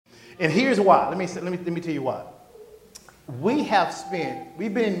And here's why. Let me tell you why.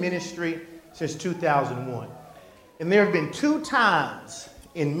 We've been in ministry since 2001. And there have been 2 times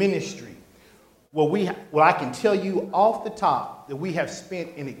in ministry where I can tell you off the top that we have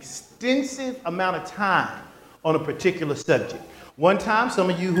spent an extensive amount of time on a particular subject. One time, some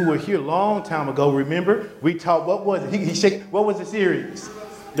of you who were here a long time ago, remember, we taught, what was it? What was the series?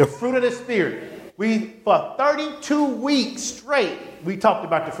 The fruit of the Spirit. For 32 weeks straight, we talked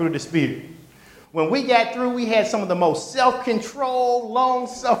about the fruit of the Spirit. When we got through, we had some of the most self-controlled,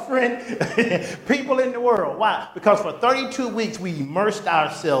 long-suffering people in the world. Why? Because for 32 weeks, we immersed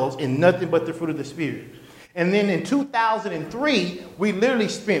ourselves in nothing but the fruit of the Spirit. And then in 2003, we literally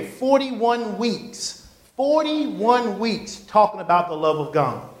spent 41 weeks talking about the love of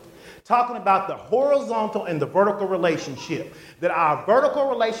God. Talking about the horizontal and the vertical relationship. That our vertical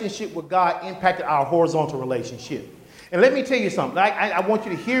relationship with God impacted our horizontal relationship. And let me tell you something. I want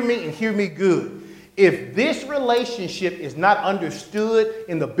you to hear me and hear me good. If this relationship is not understood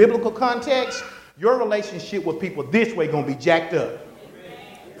in the biblical context, your relationship with people this way is going to be jacked up.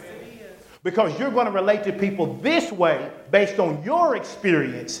 Because you're going to relate to people this way based on your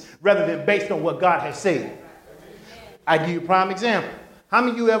experience rather than based on what God has said. I give you a prime example. How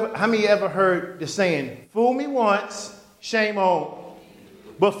many of you ever heard the saying, fool me once, shame on,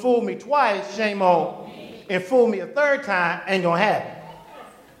 but fool me twice, shame on, and fool me a third time, ain't going to happen.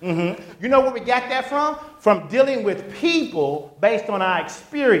 You know where we got that from? From dealing with people based on our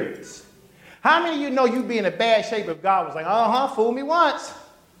experience. How many of you know you'd be in a bad shape if God was like, fool me once.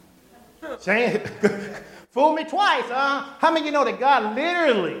 Fool me twice, How many of you know that God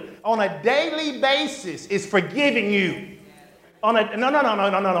literally, on a daily basis, is forgiving you?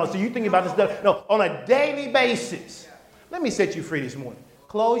 No. So you thinking about this stuff? No, on a daily basis. Let me set you free this morning.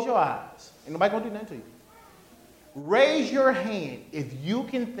 Close your eyes. Ain't nobody gonna do nothing to you. Raise your hand if you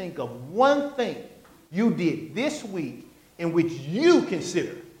can think of one thing you did this week in which you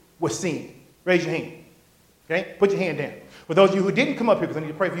consider was sin. Raise your hand. Okay? Put your hand down. For those of you who didn't come up here, because I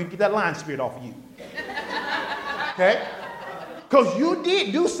need to pray for you to get that lying spirit off of you. Okay? Because you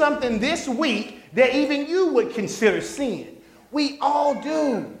did do something this week that even you would consider sin. We all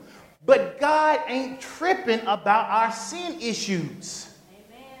do. But God ain't tripping about our sin issues.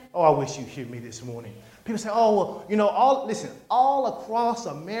 Amen. Oh, I wish you'd hear me this morning. People say, all across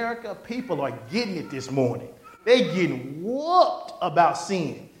America, people are getting it this morning. They're getting whooped about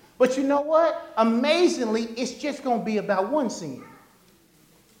sin. But you know what? Amazingly, it's just going to be about one sin.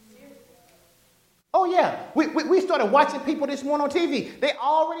 Oh, yeah. We started watching people this morning on TV. They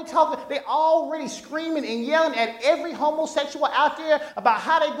already screaming and yelling at every homosexual out there about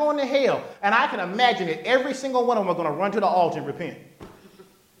how they're going to hell. And I can imagine that every single one of them are going to run to the altar and repent.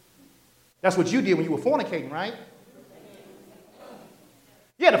 That's what you did when you were fornicating, right?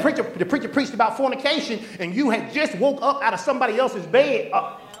 Yeah, the preacher preached about fornication, and you had just woke up out of somebody else's bed.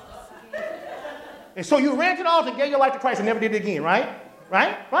 And so you ran to the altar and gave your life to Christ and never did it again, right?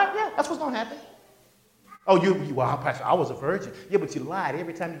 Right? Yeah, that's what's going to happen. Oh, Pastor, I was a virgin. Yeah, but you lied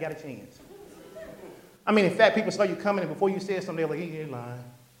every time you got a chance. I mean, in fact, people saw you coming, and before you said something, they're like, he ain't lying.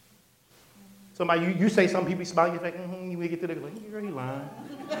 Somebody, you say something, people smile, you're like, you will get to the like, you're really lying.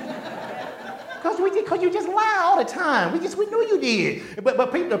 Because you just lie all the time. We knew you did. But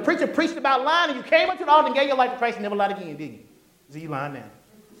the preacher preached about lying, and you came up to the altar and gave your life to Christ and never lied again, didn't you? So you lying now.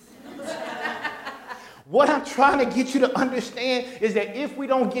 What I'm trying to get you to understand is that if we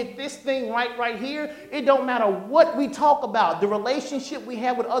don't get this thing right here, it don't matter what we talk about. The relationship we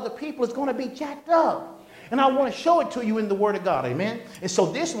have with other people is going to be jacked up. And I want to show it to you in the Word of God, amen? And so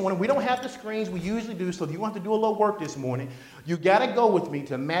this morning, we don't have the screens we usually do, so if you want to do a little work this morning, you got to go with me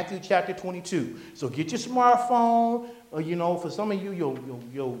to Matthew chapter 22. So get your smartphone, or, for some of you,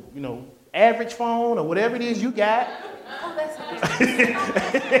 your average phone or whatever it is you got. Oh, that's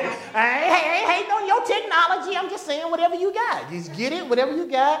I ain't hating on your technology. I'm just saying whatever you got. Just get it, whatever you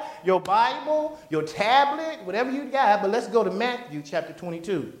got, your Bible, your tablet, whatever you got. But let's go to Matthew chapter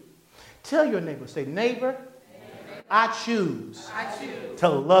 22. Tell your neighbor, say, neighbor, I choose to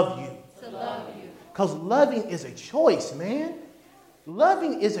love you. Because loving is a choice, man.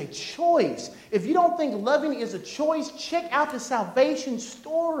 Loving is a choice. If you don't think loving is a choice, check out the salvation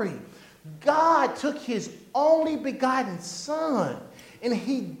story. God took his only begotten son and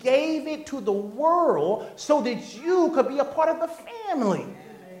he gave it to the world so that you could be a part of the family.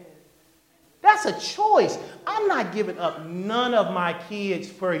 That's a choice. I'm not giving up none of my kids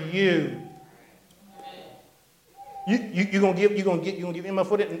for you. You gonna give him a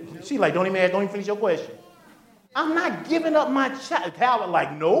foot? She like, don't even finish your question. I'm not giving up my child. Howard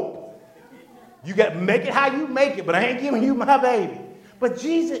like, nope. You got to make it how you make it, but I ain't giving you my baby.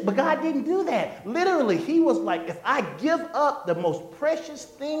 But God didn't do that. Literally, he was like, if I give up the most precious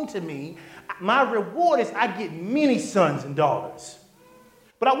thing to me, my reward is I get many sons and daughters.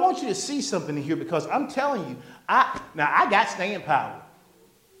 But I want you to see something in here because I'm telling you, I got staying power.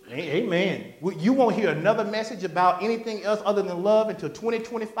 Amen. You won't hear another message about anything else other than love until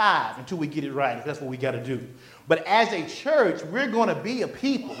 2025, until we get it right. That's what we got to do. But as a church, we're going to be a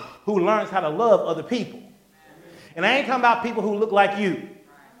people who learns how to love other people. And I ain't talking about people who look like you.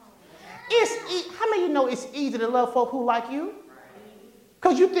 How many of you know it's easy to love folk who like you?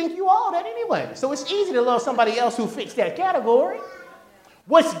 Because you think you all that anyway. So it's easy to love somebody else who fits that category.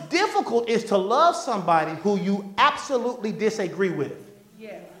 What's difficult is to love somebody who you absolutely disagree with.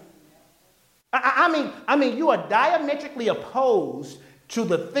 Yeah. I mean, you are diametrically opposed to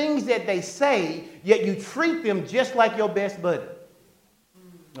the things that they say, yet you treat them just like your best buddy.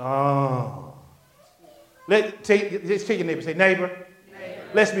 Oh. Let's take your neighbor. Say, neighbor,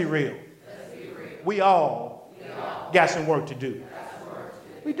 let's be real. We all got some work to do.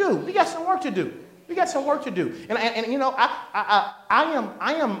 We do. We got some work to do. We got some work to do. And you know, I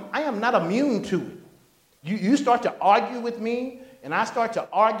am not immune to it. You start to argue with me, and I start to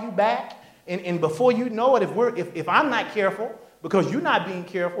argue back, and before you know it, if I'm not careful, because you're not being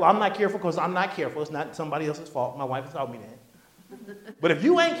careful, I'm not careful because I'm not careful. It's not somebody else's fault. My wife has taught me that. But if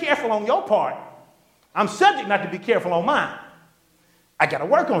you ain't careful on your part, I'm subject not to be careful on mine. I got to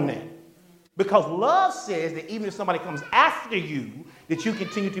work on that. Because love says that even if somebody comes after you, that you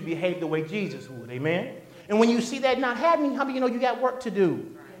continue to behave the way Jesus would. Amen? And when you see that not happening, how many of you know you got work to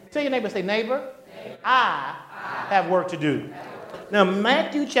do? Tell your neighbor, say, neighbor, I have work to do. Now,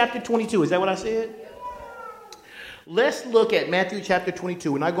 Matthew chapter 22, is that what I said? Let's look at Matthew chapter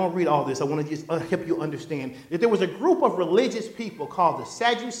 22. And I'm going to read all this. I want to just help you understand that there was a group of religious people called the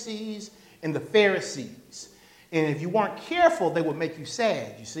Sadducees and the Pharisees. And if you weren't careful, they would make you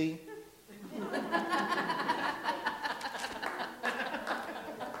sad, you see?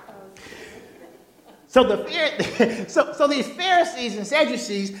 So these Pharisees and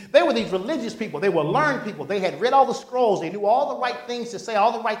Sadducees, they were these religious people. They were learned people. They had read all the scrolls. They knew all the right things to say,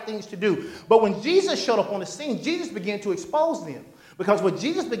 all the right things to do. But when Jesus showed up on the scene, Jesus began to expose them. Because what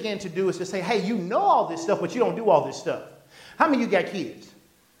Jesus began to do is to say, hey, you know all this stuff, but you don't do all this stuff. How many of you got kids?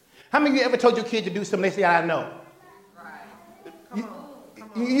 How many of you ever told your kid to do something, they say, I know? Right.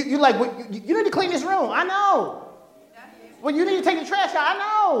 You're like, well, you need to clean this room. I know. Well, you need to take the trash out. I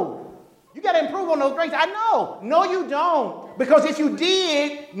know. You got to improve on those things. I know. No, you don't. Because if you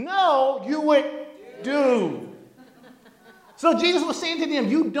did, no, you would do. So Jesus was saying to them,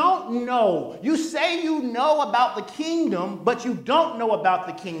 you don't know. You say you know about the kingdom, but you don't know about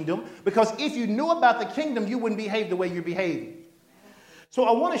the kingdom. Because if you knew about the kingdom, you wouldn't behave the way you're behaving. So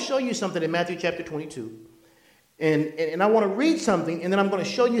I want to show you something in Matthew chapter 22. And I want to read something, and then I'm going to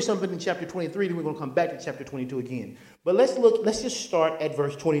show you something in chapter 23, then we're going to come back to chapter 22 again. But let's just start at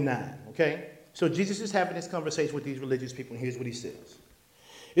verse 29, okay? So Jesus is having this conversation with these religious people, and here's what he says.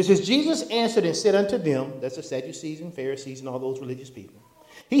 It says, Jesus answered and said unto them, that's the Sadducees and Pharisees and all those religious people.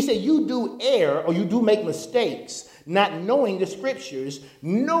 He said, you do err, or you do make mistakes, not knowing the scriptures,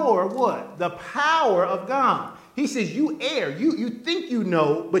 nor what? The power of God. He says, you err. You think you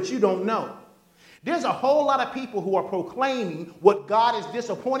know, but you don't know. There's a whole lot of people who are proclaiming what God is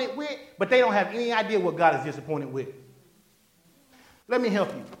disappointed with, but they don't have any idea what God is disappointed with. Let me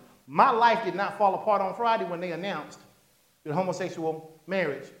help you. My life did not fall apart on Friday when they announced that homosexual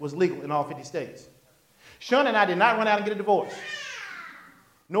marriage was legal in all 50 states. Sean and I did not run out and get a divorce,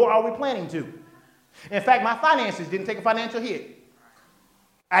 nor are we planning to. In fact, my finances didn't take a financial hit.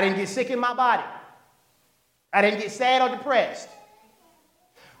 I didn't get sick in my body. I didn't get sad or depressed.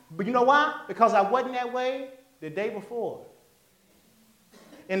 But you know why? Because I wasn't that way the day before.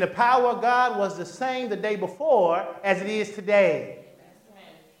 And the power of God was the same the day before as it is today.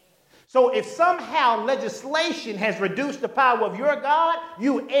 So if somehow legislation has reduced the power of your God,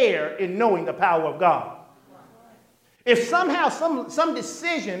 you err in knowing the power of God. If somehow some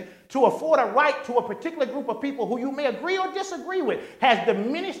decision to afford a right to a particular group of people who you may agree or disagree with has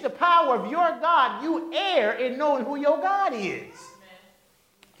diminished the power of your God, you err in knowing who your God is.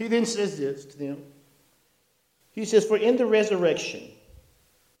 He then says this to them. He says, for in the resurrection,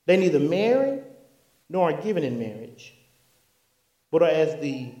 they neither marry nor are given in marriage, but are as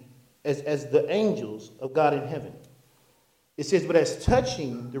the angels of God in heaven. It says, but as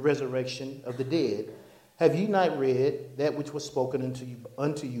touching the resurrection of the dead, have ye not read that which was spoken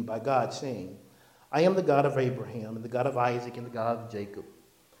unto you by God, saying, I am the God of Abraham, and the God of Isaac, and the God of Jacob.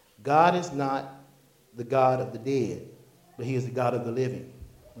 God is not the God of the dead, but he is the God of the living.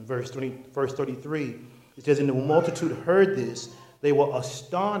 In verse 33, it says, and the multitude heard this, They were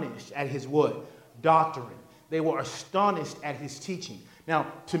astonished at his what? Doctrine. They were astonished at his teaching.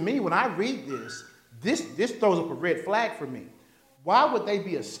 Now, to me, when I read this throws up a red flag for me. Why would they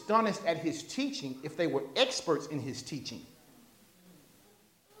be astonished at his teaching if they were experts in his teaching?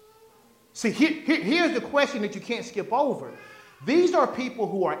 See, here's the question that you can't skip over. These are people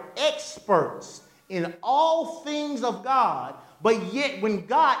who are experts in all things of God, but yet when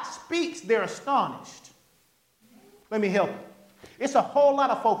God speaks, they're astonished. Let me help you. It's a whole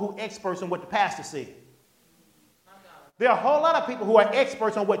lot of folk who are experts on what the pastor said. There are a whole lot of people who are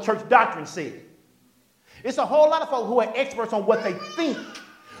experts on what church doctrine said. It's a whole lot of folk who are experts on what they think.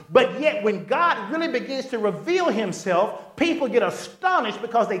 But yet when God really begins to reveal himself, people get astonished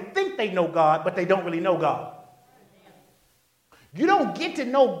because they think they know God, but they don't really know God. You don't get to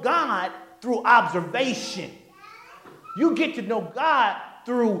know God through observation. You get to know God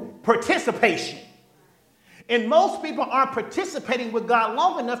through participation. And most people aren't participating with God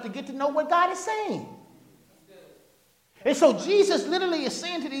long enough to get to know what God is saying. And so Jesus literally is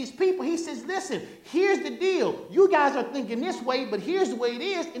saying to these people, he says, listen, here's the deal. You guys are thinking this way, but here's the way it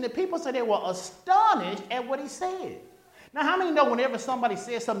is. And the people said they were astonished at what he said. Now, how many know whenever somebody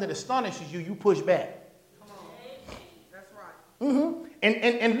says something that astonishes you, you push back? Come on. That's right. Mm-hmm.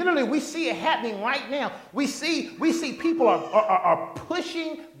 And literally we see it happening right now. We see people are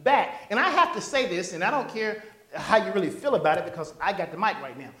pushing back. And I have to say this, and I don't care how you really feel about it because I got the mic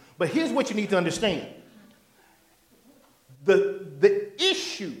right now. But here's what you need to understand. The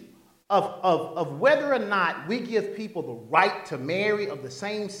issue of whether or not we give people the right to marry of the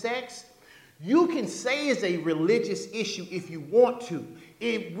same sex, you can say is a religious issue if you want to.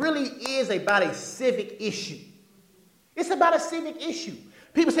 It really is about a civic issue. It's about a civic issue.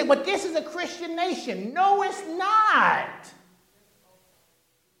 People say, but this is a Christian nation. No, it's not.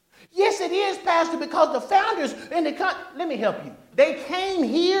 Yes, it is, Pastor, because the founders in the country, let me help you. They came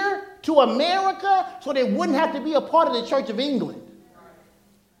here to America so they wouldn't have to be a part of the Church of England.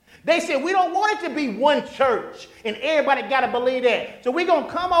 They said, we don't want it to be one church and everybody got to believe that. So we're going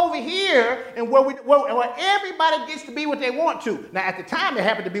to come over here and where everybody gets to be what they want to. Now, at the time, it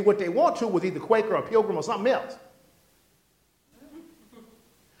happened to be what they want to was either Quaker or Pilgrim or something else.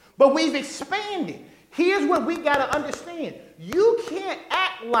 But we've expanded. Here's what we got to understand. You can't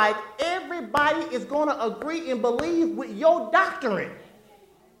act like everybody is going to agree and believe with your doctrine.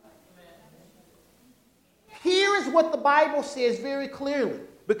 Here is what the Bible says very clearly.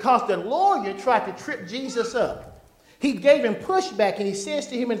 Because the lawyer tried to trip Jesus up. He gave him pushback and he says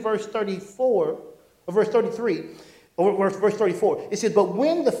to him in verse 34, or verse 33, or verse 34, it says, but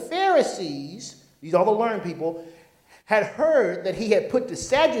when the Pharisees, these are the learned people, had heard that he had put the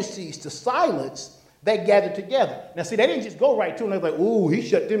Sadducees to silence, they gathered together. Now, see, they didn't just go right to him. They were like, ooh, he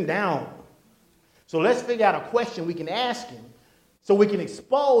shut them down. So let's figure out a question we can ask him so we can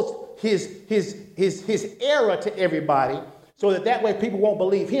expose his error to everybody so that way people won't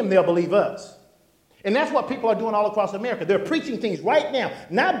believe him, they'll believe us. And that's what people are doing all across America. They're preaching things right now,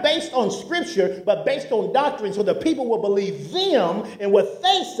 not based on scripture, but based on doctrine so that people will believe them and what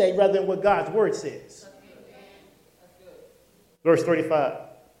they say rather than what God's word says. Verse 35.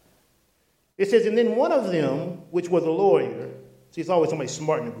 It says, and then one of them, which was a lawyer, see, it's always somebody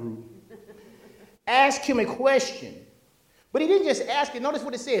smart in the group, asked him a question. But he didn't just ask it. Notice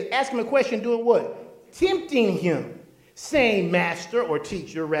what it says. Ask him a question doing what? Tempting him, saying, master or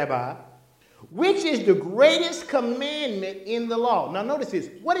teacher, rabbi, which is the greatest commandment in the law? Now notice this.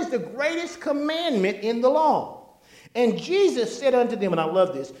 What is the greatest commandment in the law? And Jesus said unto them, and I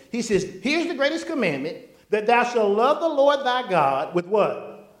love this. He says, here's the greatest commandment, that thou shalt love the Lord thy God with what?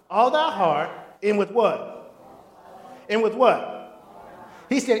 All thy heart, and with what? And with what?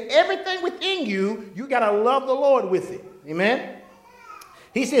 He said, everything within you, you got to love the Lord with it. Amen?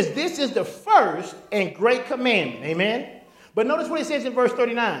 He says, this is the first and great commandment. Amen? But notice what he says in verse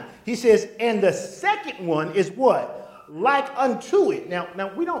 39. He says, and the second one is what? Like unto it.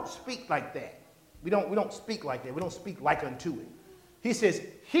 Now we don't speak like that. We don't speak like that. We don't speak like unto it. He says,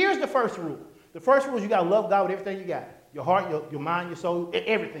 here's the first rule. The first rule is you got to love God with everything you got. Your heart, your mind, your soul,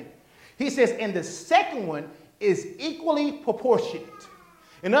 everything. He says, and the second one is equally proportionate.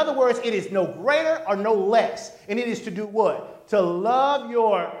 In other words, it is no greater or no less. And it is to do what? To love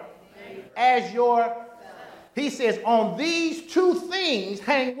your as your. He says, on these two things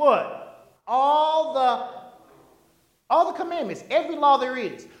hang what? All the commandments, every law there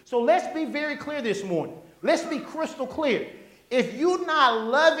is. So let's be very clear this morning. Let's be crystal clear. If you're not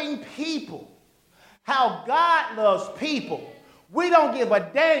loving people how God loves people, we don't give a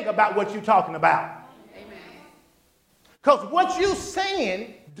dang about what you're talking about. Because what you're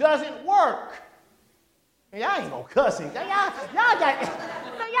saying doesn't work. Y'all ain't gonna cuss him. Y'all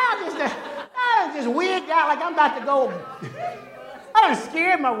just weird out like I'm about to go. I done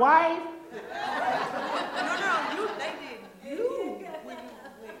scared my wife.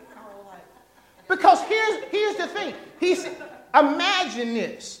 Because here's the thing. He said, imagine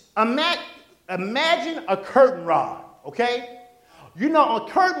this. Imagine a curtain rod, okay? You know, a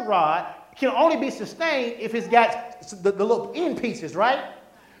curtain rod can only be sustained if it's got the little end pieces, right?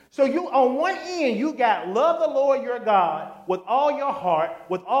 So you, on one end, you got love the Lord your God with all your heart,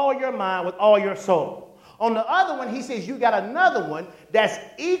 with all your mind, with all your soul. On the other one, he says you got another one that's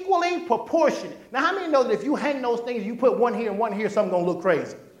equally proportionate. Now, how many know that if you hang those things, you put one here and one here, something's going to look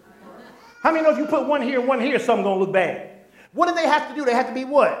crazy? How many know if you put one here and one here, something's going to look bad? What do they have to do? They have to be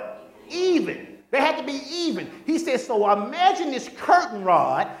what? Even. They have to be even. He says, so imagine this curtain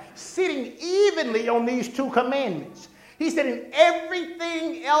rod sitting evenly on these two commandments. He said, and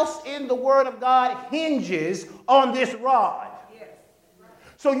everything else in the Word of God hinges on this rod. Yes.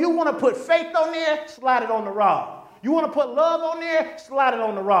 So you want to put faith on there, slide it on the rod. You want to put love on there, slide it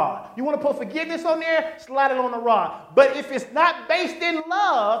on the rod. You want to put forgiveness on there, slide it on the rod. But if it's not based in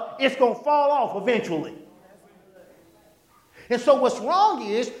love, it's going to fall off eventually. And so what's wrong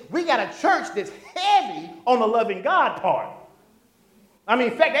is we got a church that's heavy on the loving God part. I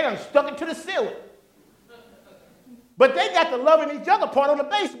mean, in fact, they done stuck it to the ceiling. But they got the loving each other part on the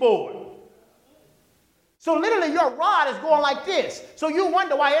baseboard. So literally your rod is going like this. So you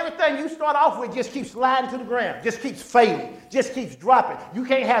wonder why everything you start off with just keeps sliding to the ground, just keeps failing, just keeps dropping. You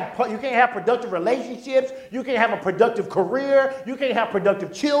can't have productive relationships. You can't have a productive career. You can't have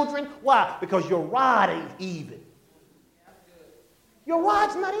productive children. Why? Because your rod ain't even. Your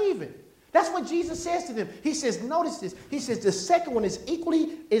rod's not even. That's what Jesus says to them. He says, notice this. He says the second one is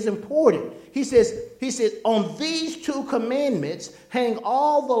equally as important. He says, on these two commandments hang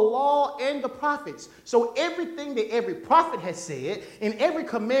all the law and the prophets. So everything that every prophet has said and every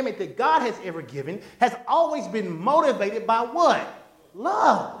commandment that God has ever given has always been motivated by what?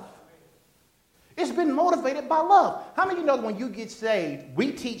 Love. It's been motivated by love. How many of you know that when you get saved,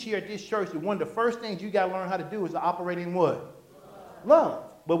 we teach here at this church that one of the first things you got to learn how to do is to operate in what? Love.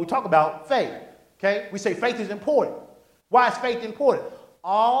 But we talk about faith, okay? We say faith is important. Why is faith important?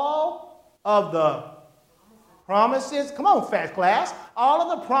 All of the promises, come on, fast class, all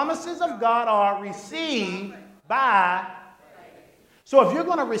of the promises of God are received by faith. So if you're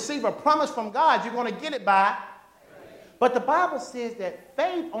going to receive a promise from God, you're going to get it by faith. But the Bible says that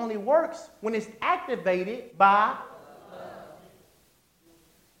faith only works when it's activated by love.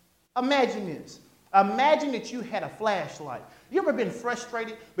 Imagine this. Imagine that you had a flashlight. You ever been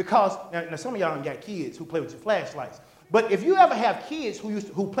frustrated? Because, now some of y'all don't got kids who play with your flashlights. But if you ever have kids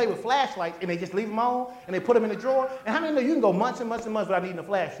who play with flashlights and they just leave them on and they put them in the drawer, and how many know you can go months and months and months without needing a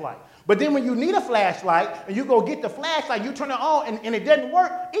flashlight? But then when you need a flashlight and you go get the flashlight, you turn it on and it doesn't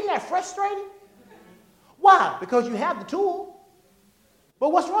work, isn't that frustrating? Why? Because you have the tool.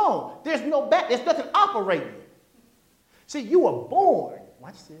 But what's wrong? There's nothing operating. See, you were born,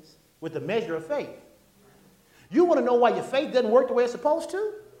 watch this, with a measure of faith. You want to know why your faith doesn't work the way it's supposed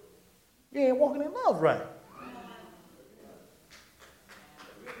to? You ain't walking in love right.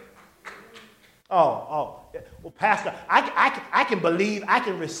 Well, Pastor, I can believe, I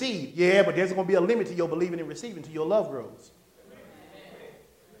can receive. Yeah, but there's going to be a limit to your believing and receiving until your love grows.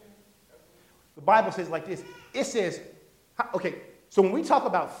 The Bible says like this. It says, okay, so when we talk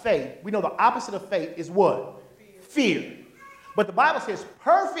about faith, we know the opposite of faith is what? Fear. But the Bible says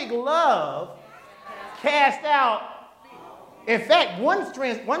perfect love cast out. In fact, one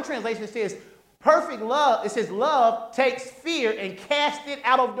translation says perfect love, it says love takes fear and casts it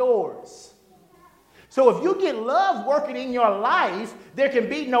out of doors. So if you get love working in your life, there can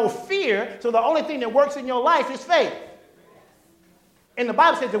be no fear. So the only thing that works in your life is faith. And the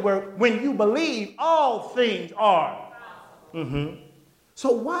Bible says that when you believe, all things are. Mm-hmm.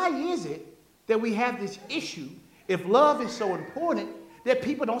 So why is it that we have this issue, if love is so important, that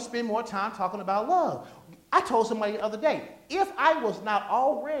people don't spend more time talking about love? I told somebody the other day, if I was not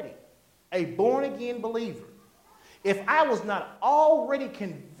already a born-again believer, if I was not already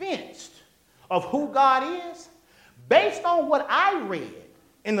convinced of who God is, based on what I read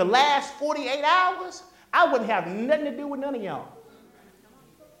in the last 48 hours, I wouldn't have nothing to do with none of y'all.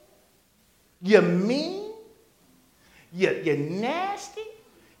 You're mean, you're nasty,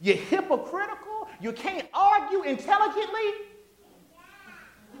 you're hypocritical, you can't argue intelligently.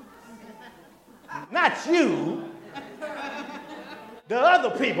 Not you. The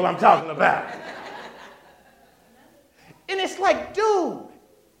other people I'm talking about. And it's like, dude,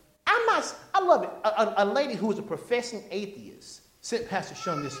 I love it. A lady who was a professing atheist sent Pastor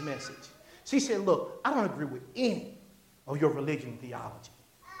Shun this message. She said, look, I don't agree with any of your religion and theology.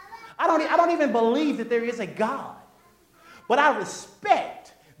 I don't even believe that there is a God. But I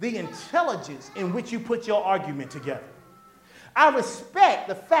respect the intelligence in which you put your argument together. I respect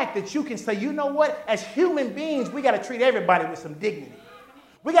the fact that you can say, you know what? As human beings, we got to treat everybody with some dignity.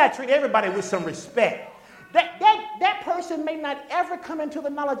 We got to treat everybody with some respect. That person may not ever come into the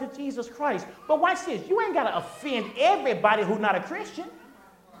knowledge of Jesus Christ. But watch this. You ain't got to offend everybody who's not a Christian.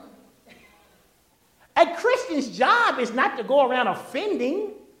 A Christian's job is not to go around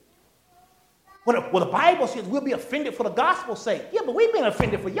offending. Well, the Bible says we'll be offended for the gospel's sake. Yeah, but we've been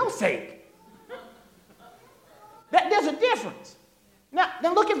offended for your sake. There's a difference. Now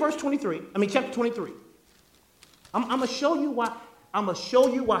look at chapter 23. I'm going to show you why. I'm going to show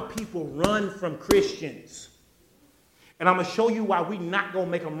you why people run from Christians. And I'm going to show you why we're not going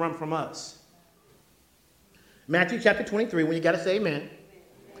to make them run from us. Matthew chapter 23, when you got to say amen.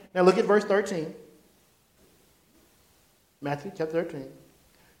 Now look at verse 13. Matthew chapter 13.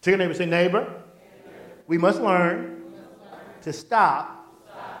 Tell your neighbor, say, neighbor, we must learn to stop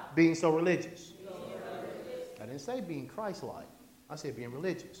being so religious. I didn't say being Christ-like. I said being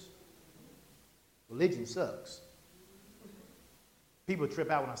religious. Religion sucks. People trip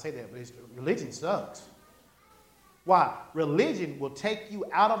out when I say that, but religion sucks. Why? Religion will take you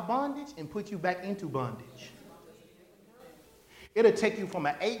out of bondage and put you back into bondage. It'll take you from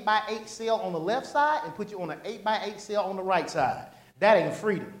an 8x8 cell on the left side and put you on an 8x8 cell on the right side. That ain't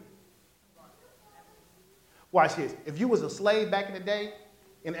freedom. Watch this. If you was a slave back in the day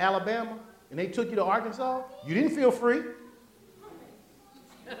in Alabama and they took you to Arkansas, you didn't feel free.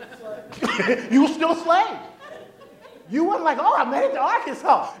 You were still a slave. You wasn't like, oh, I made it to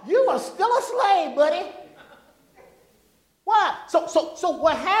Arkansas. You were still a slave, buddy. Why? So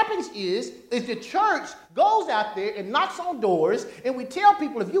what happens is the church goes out there and knocks on doors, and we tell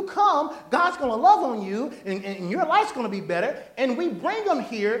people, if you come, God's going to love on you, and your life's going to be better. And we bring them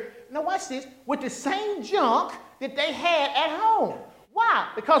here, now watch this, with the same junk that they had at home. Why?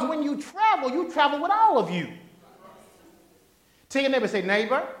 Because when you travel with all of you. Tell your neighbor, say,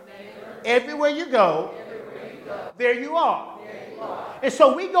 neighbor, everywhere you go, there you are. And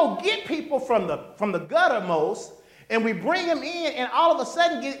so we go get people from the guttermost, and we bring them in, and all of a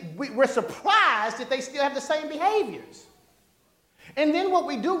sudden we're surprised that they still have the same behaviors. And then what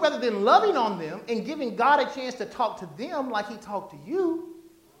we do, rather than loving on them and giving God a chance to talk to them like he talked to you,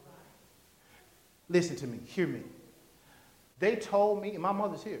 listen to me, hear me. They told me, and my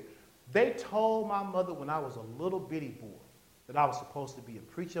mother's here, they told my mother when I was a little bitty boy that I was supposed to be a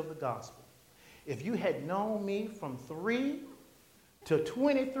preacher of the gospel. If you had known me from 3 to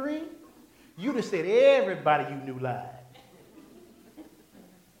 23, you'd have said everybody you knew lied.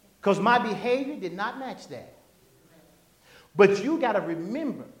 Because my behavior did not match that. But you got to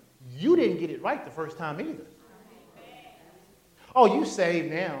remember, you didn't get it right the first time either. Oh, you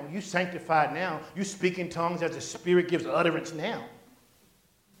saved now. You sanctified now. You speak in tongues as the Spirit gives utterance now.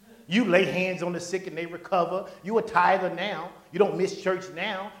 You lay hands on the sick and they recover. You a tither now. You don't miss church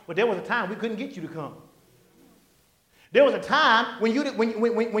now. But there was a time we couldn't get you to come. There was a time when you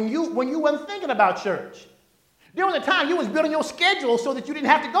wasn't thinking about church. There was a time you was building your schedule so that you didn't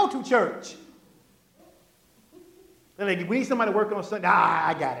have to go to church. They're like, we need somebody to work on Sunday.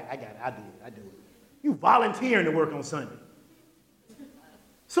 I got it. I do it. You volunteering to work on Sunday.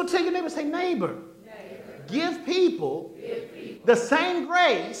 So tell your neighbor, say, neighbor. Give people the same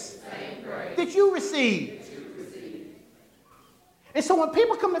grace that you receive. And so when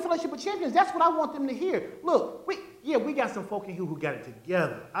people come to Fellowship of Champions, that's what I want them to hear. Look, we got some folk in here who got it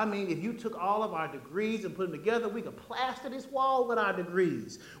together. I mean, if you took all of our degrees and put them together, we could plaster this wall with our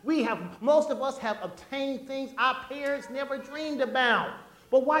degrees. Most of us have obtained things our parents never dreamed about.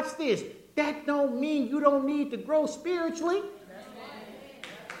 But watch this. That don't mean you don't need to grow spiritually.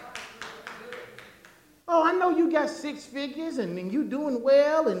 Oh, I know you got 6 figures and you doing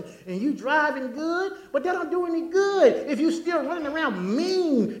well and you driving good, but that don't do any good if you still running around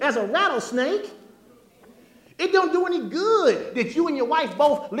mean as a rattlesnake. It don't do any good that you and your wife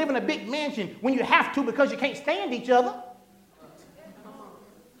both live in a big mansion when you have to because you can't stand each other.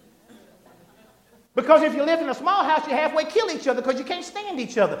 Because if you live in a small house, you halfway kill each other because you can't stand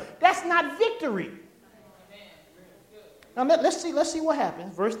each other. That's not victory. Now let's see what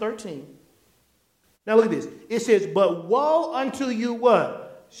happens. Verse 13. Now look at this. It says, but woe unto you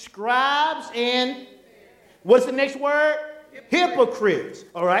what? Scribes and, what's the next word? Hypocrites.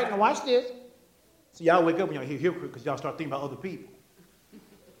 All right, now watch this. So y'all wake up when y'all hear hypocrite because y'all start thinking about other people.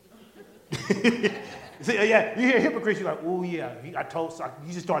 See, yeah, you hear hypocrites, you're like, oh yeah, I told so.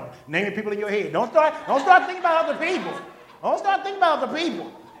 You just start naming people in your head. Don't start thinking about other people. Don't start thinking about other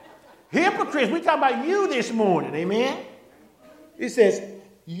people. Hypocrites, we talking about you this morning, amen? It says,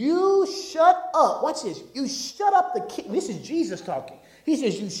 you shut up. Watch this. You shut up this is Jesus talking. He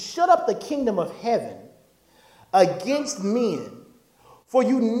says, you shut up the kingdom of heaven against men. For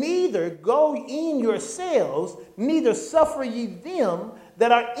you neither go in yourselves, neither suffer ye them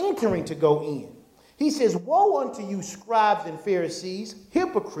that are entering to go in. He says, woe unto you, scribes and Pharisees,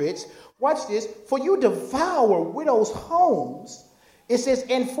 hypocrites. Watch this. For you devour widows' homes. It says,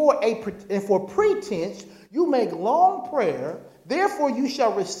 and for pretense you make long prayer. Therefore you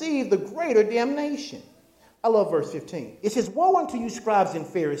shall receive the greater damnation. I love verse 15. It says, woe unto you, scribes and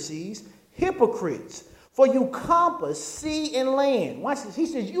Pharisees, hypocrites. For you compass sea and land. Watch this. He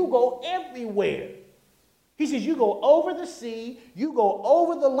says, you go everywhere. He says, you go over the sea, you go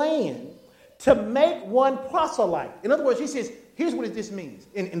over the land to make one proselyte. In other words, he says, here's what this means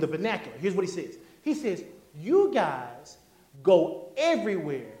in the vernacular. Here's what he says. He says, you guys go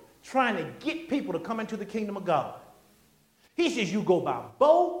everywhere trying to get people to come into the kingdom of God. He says, you go by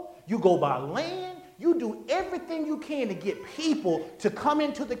boat, you go by land, you do everything you can to get people to come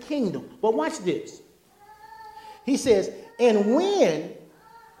into the kingdom. But watch this. He says, and when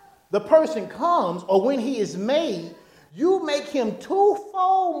the person comes or when he is made, you make him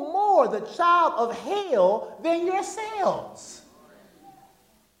twofold more the child of hell than yourselves.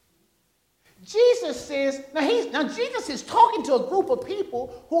 Jesus says, now Jesus is talking to a group of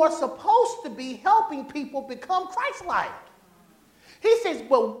people who are supposed to be helping people become Christ-like. He says,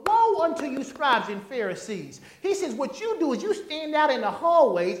 but woe unto you, scribes and Pharisees. He says, what you do is you stand out in the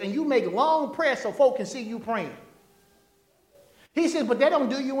hallways and you make long prayers so folk can see you praying. He says, but that don't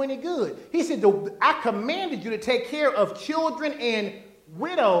do you any good. He said, I commanded you to take care of children and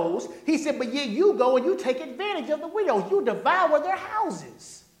widows. He said, but yet you go and you take advantage of the widows. You devour their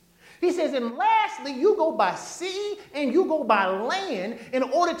houses. He says, and lastly, you go by sea and you go by land in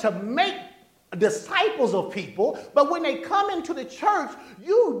order to make disciples of people. But when they come into the church,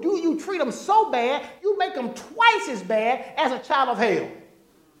 you treat them so bad, you make them twice as bad as a child of hell.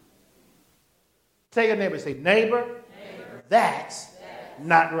 Tell your neighbor, say, neighbor. That's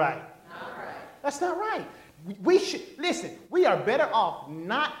not right. That's not right. We should, listen, we are better off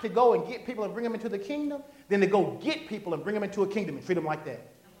not to go and get people and bring them into the kingdom than to go get people and bring them into a kingdom and treat them like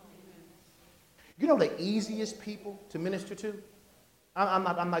that. You know the easiest people to minister to? I'm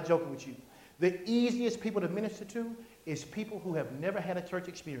not joking with you. The easiest people to minister to is people who have never had a church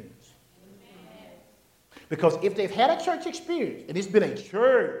experience. Because if they've had a church experience, and it's been a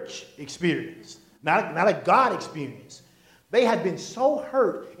church experience, not a God experience, they have been so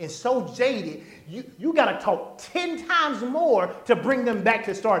hurt and so jaded, you got to talk 10 times more to bring them back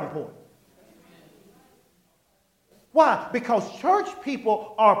to the starting point. Why? Because church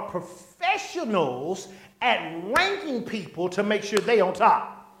people are professionals at ranking people to make sure they on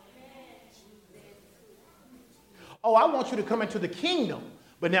top. Oh, I want you to come into the kingdom,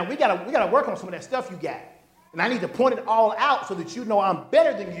 but now we gotta work on some of that stuff you got. And I need to point it all out so that you know I'm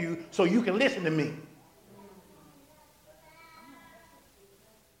better than you so you can listen to me.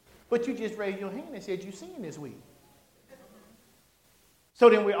 But you just raised your hand and said you sinned this week. So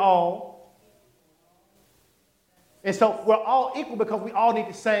then we're all equal because we all need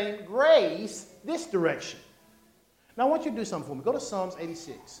the same grace this direction. Now I want you to do something for me. Go to Psalms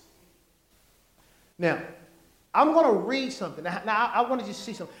 86. Now, I'm going to read something. Now I want to just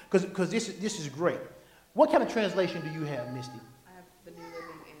see something because this is great. What kind of translation do you have, Misty? I have the New Living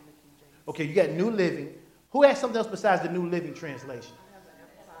and the King James. Okay, you got New Living. Who has something else besides the New Living translation?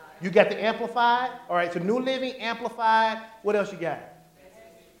 You got the Amplified? All right, so New Living, Amplified. What else you got?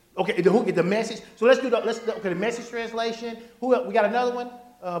 Okay, the Message. So let's do the Message translation. We got another one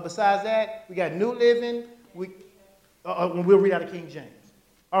besides that. We got New Living. We'll read out of King James.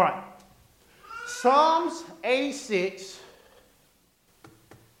 All right. Psalms 86.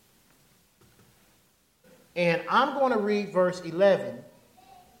 And I'm going to read verse 11.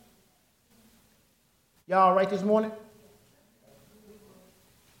 Y'all all right this morning?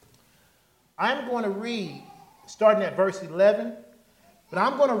 I'm going to read, starting at verse 11, but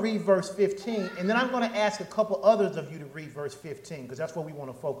I'm going to read verse 15, and then I'm going to ask a couple others of you to read verse 15, because that's what we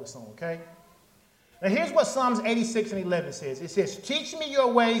want to focus on, okay? Now here's what Psalms 86 and 11 says. It says, teach me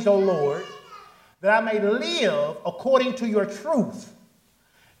your ways, O Lord, that I may live according to your truth.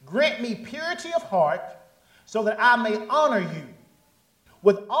 Grant me purity of heart, so that I may honor you.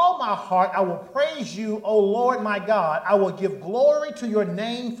 With all my heart I will praise you, O Lord my God. I will give glory to your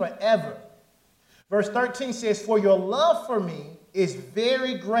name forever. Verse 13 says, for your love for me is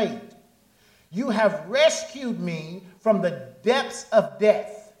very great. You have rescued me from the depths of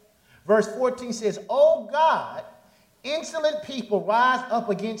death. Verse 14 says, O God, insolent people rise up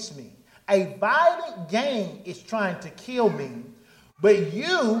against me. A violent gang is trying to kill me, but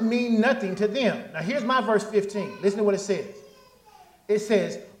you mean nothing to them. Now here's my verse 15. Listen to what it says. It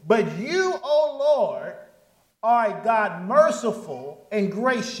says, but you, O Lord, are a God merciful and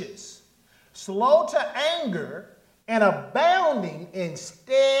gracious, slow to anger, and abounding in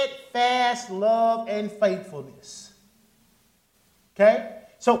steadfast love and faithfulness. Okay?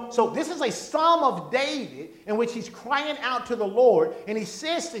 So this is a psalm of David in which he's crying out to the Lord, and he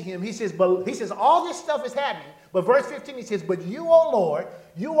says to him, he says, all this stuff is happening, but verse 15 he says, but you, O Lord,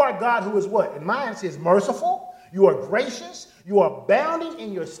 you are God who is what? And mine says merciful, you are gracious, you are abounding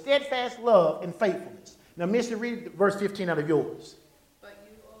in your steadfast love and faithfulness. Now, Mr. read verse 15 out of yours. But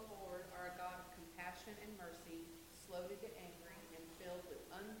you, O Lord, are a God of compassion and mercy, slow to get angry, and filled with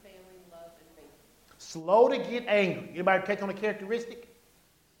unfailing love and faithfulness. Slow to get angry. Anybody catch on a characteristic?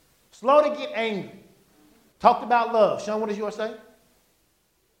 Slow to get angry. Talked about love. Sean, what does yours say?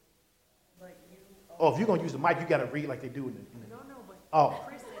 Oh, if you're going to use the mic, you got to read like they do in the... No, but Oh.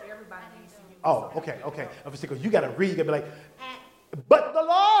 Chris said everybody needs to use Oh, okay. I was thinking, you got to read. You got to be like, but the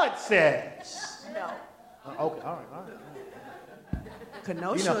Lord says. No. Okay, all right.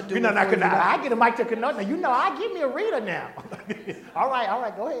 Kenosha do I get a mic to Kenosha. I give me a reader now. all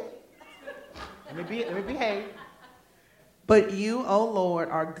right, go ahead. Let me behave. But you, O Lord,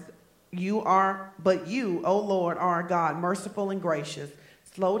 are a God merciful and gracious,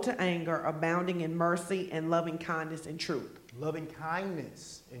 slow to anger, abounding in mercy and loving kindness and truth. Loving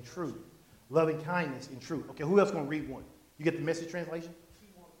kindness and truth. Loving kindness and truth. Okay, who else going to read one? You get the Message translation?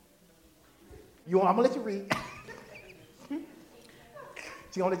 I'm going to let you read.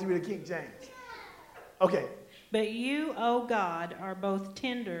 She's going to let you read the King James. Okay. But you, O God, are both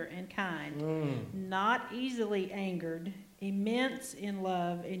tender and kind, not easily angered, immense in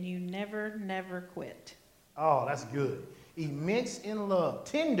love, and you never quit. Oh, that's good. Immense in love,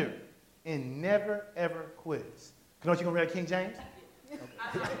 tender, and never, ever quits. You know what you're going to read King James?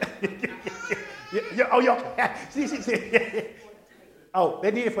 See. Oh,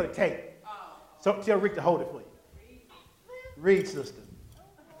 they need it for the tape. So tell Rick to hold it for you. Read, sister.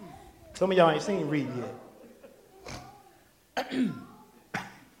 Some of y'all ain't seen read yet.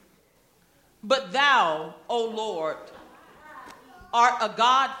 But thou, O Lord, art a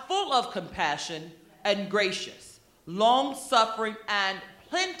God full of compassion and gracious, long-suffering and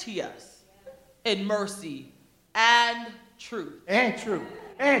plenteous in mercy and truth. And truth.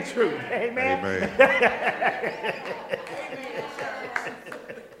 Amen.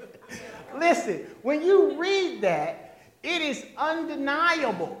 Listen, when you read that, it is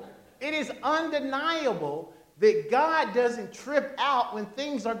undeniable. It is undeniable that God doesn't trip out when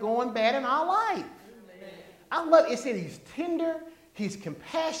things are going bad in our life. I love it. It said he's tender, he's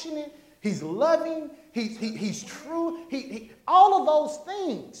compassionate, he's loving, he's true, all of those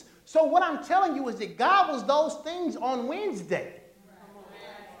things. So what I'm telling you is that God was those things on Wednesday.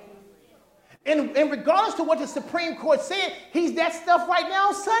 And regardless to what the Supreme Court said, he's that stuff right now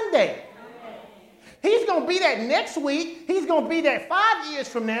on Sunday. He's going to be that next week. He's going to be that 5 years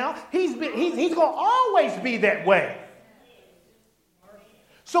from now. He's going to always be that way.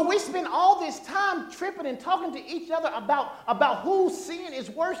 So we spend all this time tripping and talking to each other about whose sin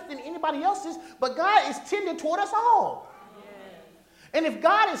is worse than anybody else's, but God is tender toward us all. And if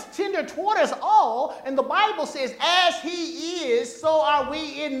God is tender toward us all, and the Bible says, as he is, so are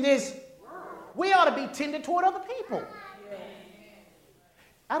we in this world, we ought to be tender toward other people.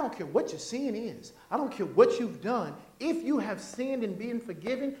 I don't care what your sin is. I don't care what you've done. If you have sinned and been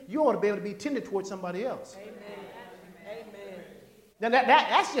forgiven, you ought to be able to be tender towards somebody else. Amen. Now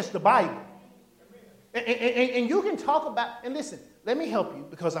that's just the Bible. And you can talk about, and listen, let me help you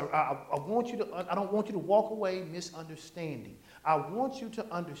because I don't want you to walk away misunderstanding. I want you to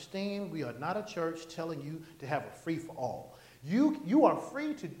understand we are not a church telling you to have a free for all. You are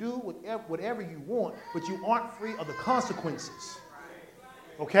free to do whatever you want, but you aren't free of the consequences.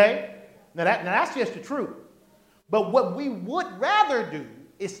 Okay? Now that's just the truth. But what we would rather do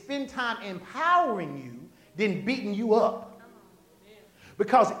is spend time empowering you than beating you up.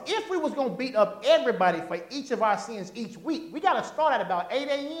 Because if we was going to beat up everybody for each of our sins each week, we got to start at about 8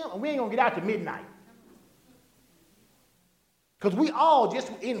 a.m. and we ain't going to get out to midnight. Because we all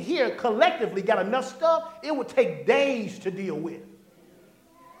just in here collectively got enough stuff it would take days to deal with.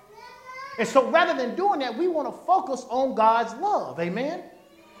 And so rather than doing that, we want to focus on God's love. Amen?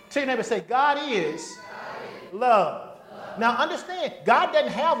 Tell your neighbor, say, God is love. Now understand, God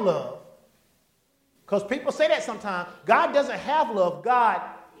doesn't have love. Because people say that sometimes. God doesn't have love. God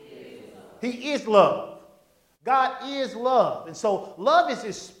He is love. God is love. And so love is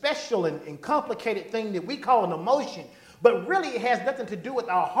this special and complicated thing that we call an emotion. But really, it has nothing to do with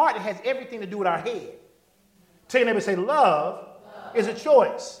our heart. It has everything to do with our head. Tell your neighbor, say, love is a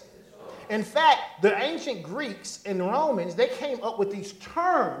choice. In fact, the ancient Greeks and Romans, they came up with these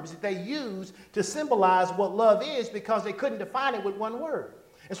terms that they used to symbolize what love is because they couldn't define it with one word.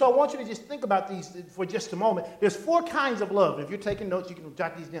 And so I want you to just think about these for just a moment. There's 4 kinds of love. If you're taking notes, you can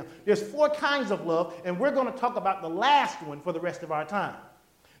jot these down. There's 4 kinds of love, and we're going to talk about the last one for the rest of our time.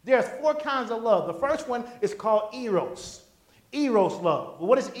 There's 4 kinds of love. The first one is called eros. Eros love. Well,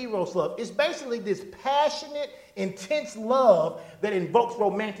 what is eros love? It's basically this passionate, intense love that invokes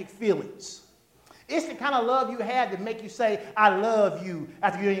romantic feelings. It's the kind of love you have that make you say, I love you,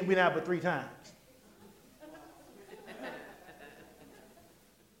 after you ain't been out but 3 times.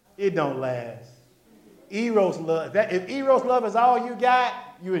 It don't last. Eros love. If Eros love is all you got,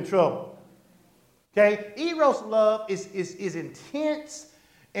 you're in trouble. Okay? Eros love is intense,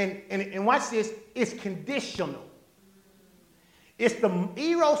 and watch this, it's conditional.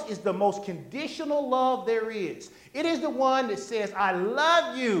 Eros is the most conditional love there is. It is the one that says, I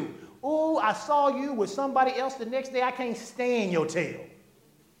love you. Ooh, I saw you with somebody else the next day. I can't stand your tail.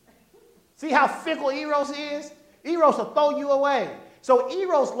 See how fickle Eros is? Eros will throw you away. So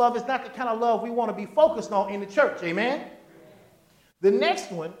Eros love is not the kind of love we want to be focused on in the church. Amen? The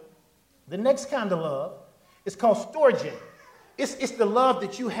next one, the next kind of love, is called storge. It's the love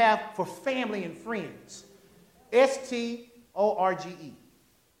that you have for family and friends. Storge.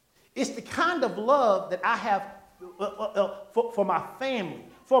 It's the kind of love that I have for my family,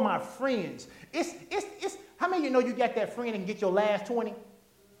 for my friends. It's how many of you know you got that friend and get your last 20?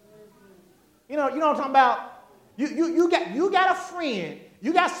 You know what I'm talking about? You got a friend.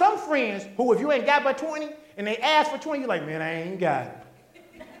 You got some friends who, if you ain't got but 20 and they ask for 20, you're like, man, I ain't got it.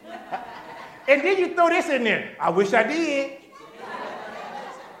 And then you throw this in there. I wish I did.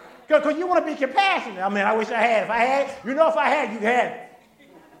 Because you want to be compassionate. I mean, I wish I had. If I had, if I had, you had it.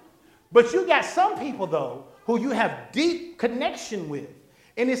 But you got some people, though, who you have deep connection with.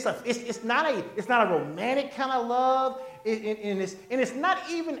 And it's not a romantic kind of love. It's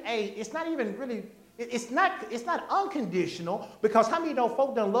not unconditional, because how many know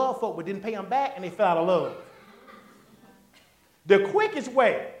folk done love folk but didn't pay them back and they fell out of love? The quickest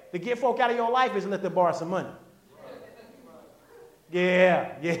way to get folk out of your life is to let them borrow some money.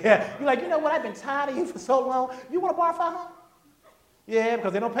 Yeah. You're like, you know what? I've been tired of you for so long. You want to borrow $500? Yeah,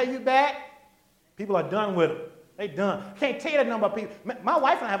 because they don't pay you back. People are done with them. They done. Can't tell you the number of people. My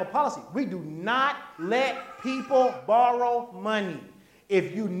wife and I have a policy. We do not let people borrow money.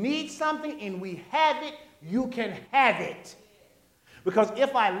 If you need something and we have it, you can have it. Because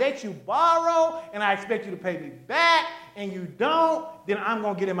if I let you borrow and I expect you to pay me back and you don't, then I'm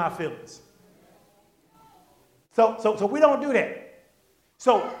going to get in my feelings. So we don't do that.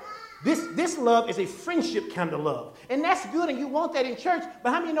 So this love is a friendship kind of love. And that's good, and you want that in church,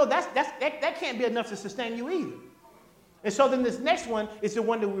 but how many know that can't be enough to sustain you either? And so then this next one is the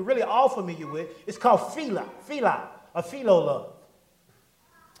one that we're really all familiar with. It's called philo love.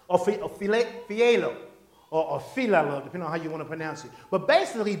 Or philo, or phila love, depending on how you want to pronounce it. But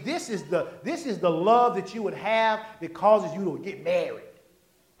basically, this is the love that you would have that causes you to get married.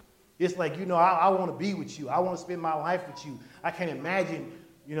 It's like, I want to be with you. I want to spend my life with you. I can't imagine,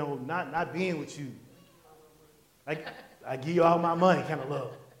 not being with you. I give you all my money kind of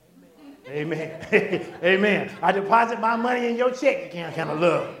love. Amen. Amen. I deposit my money in your check account kind of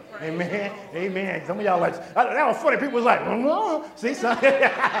love. Amen. Amen. Some of y'all like, that was funny. People was like, see, son.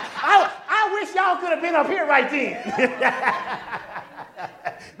 I wish y'all could have been up here right then.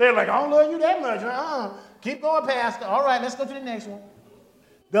 They're like, I don't love you that much. Keep going, Pastor. All right, let's go to the next one.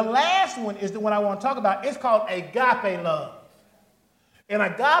 The last one is the one I want to talk about. It's called agape love. And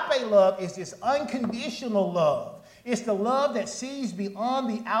agape love is this unconditional love. It's the love that sees beyond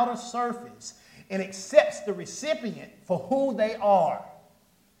the outer surface and accepts the recipient for who they are.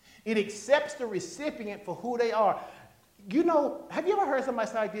 It accepts the recipient for who they are. Have you ever heard somebody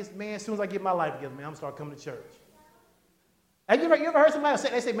say like this, man, as soon as I get my life together, man, I'm going to start coming to church? Have you ever heard somebody say,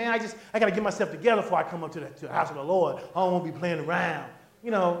 they say, man, I got to get myself together before I come up to the house of the Lord. I don't want to be playing around.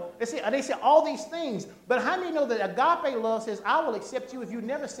 They say all these things. But how many know that agape love says, I will accept you if you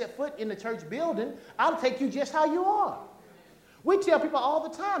never set foot in the church building. I'll take you just how you are. We tell people all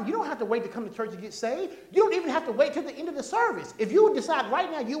the time, you don't have to wait to come to church to get saved. You don't even have to wait till the end of the service. If you decide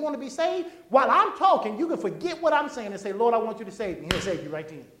right now you want to be saved, while I'm talking, you can forget what I'm saying and say, Lord, I want you to save me. He'll save you right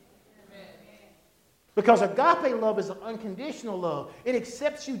then. Because agape love is an unconditional love. It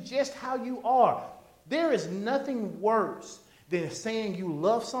accepts you just how you are. There is nothing worse than saying you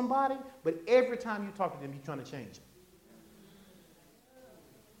love somebody, but every time you talk to them, you're trying to change them.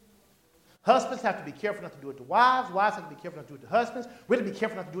 Husbands have to be careful not to do it to wives. Wives have to be careful not to do it to husbands. We have to be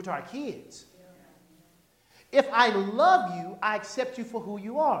careful not to do it to our kids. If I love you, I accept you for who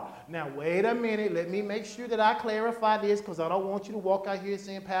you are. Now, wait a minute. Let me make sure that I clarify this, because I don't want you to walk out here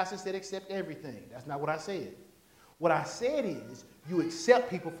saying, Pastor said accept everything. That's not what I said. What I said is you accept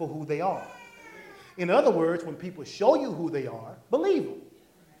people for who they are. In other words, when people show you who they are, believe them.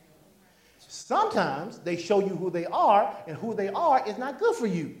 Sometimes they show you who they are, and who they are is not good for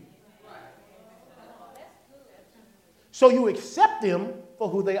you. So you accept them for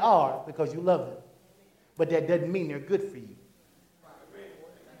who they are because you love them. But that doesn't mean they're good for you.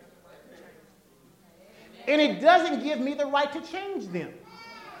 And it doesn't give me the right to change them.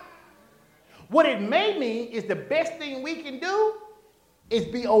 What it may mean is the best thing we can do is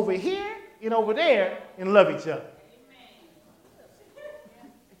be over here and over there and love each other.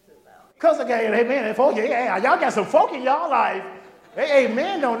 Because, okay, amen, folk, yeah, y'all got some folk in y'all life. Hey,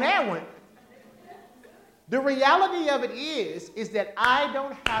 amen on that one. The reality of it is that I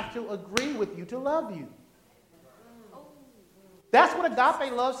don't have to agree with you to love you. That's what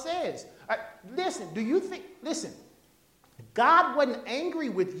agape love says. Listen, God wasn't angry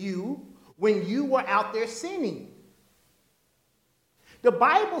with you when you were out there sinning. The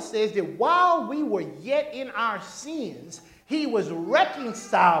Bible says that while we were yet in our sins, he was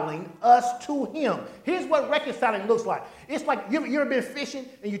reconciling us to him. Here's what reconciling looks like. It's like, you ever been fishing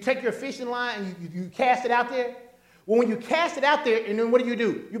and you take your fishing line and you cast it out there? Well, when you cast it out there, and then what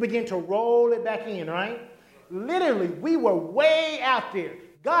do? You begin to roll it back in, right? Literally, we were way out there.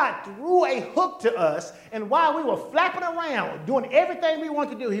 God threw a hook to us, and while we were flapping around, doing everything we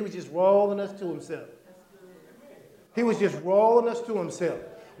wanted to do, he was just rolling us to himself. He was just rolling us to himself.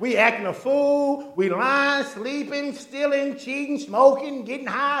 We acting a fool, we lying, sleeping, stealing, cheating, smoking, getting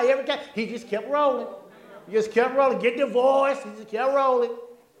high, everything. He just kept rolling. He just kept rolling. Get divorced, he just kept rolling.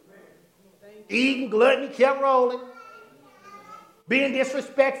 Eating, gluttony, kept rolling. Being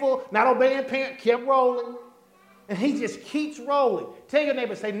disrespectful, not obeying parents, kept rolling. And he just keeps rolling. Tell your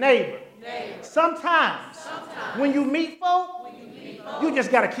neighbor, say, neighbor. Sometimes when you meet folk, you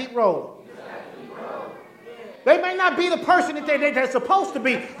just got to keep rolling. They may not be the person that they're supposed to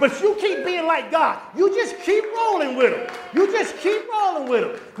be, but you keep being like God. You just keep rolling with them. You just keep rolling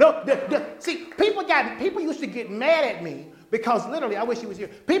with them. See, people used to get mad at me because literally, I wish he was here.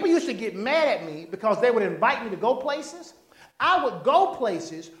 People used to get mad at me because they would invite me to go places. I would go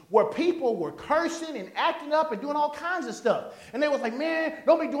places where people were cursing and acting up and doing all kinds of stuff. And they was like, man,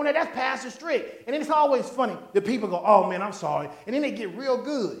 don't be doing that. That's Pastor Strick. And then it's always funny. The people go, oh, man, I'm sorry. And then they get real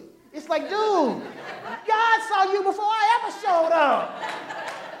good. It's like, dude, God saw you before I ever showed up.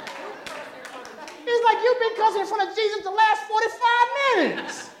 It's like you've been cussing in front of Jesus the last 45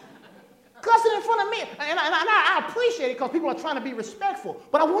 minutes. Cussing in front of me. And I appreciate it because people are trying to be respectful.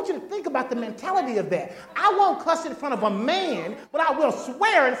 But I want you to think about the mentality of that. I won't cuss in front of a man, but I will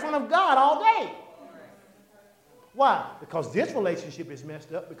swear in front of God all day. Why? Because this relationship is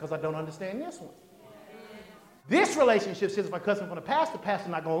messed up because I don't understand this one. This relationship says if I cuss in front of pastor,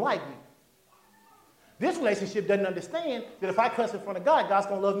 pastor's not going to like me. This relationship doesn't understand that if I cuss in front of God, God's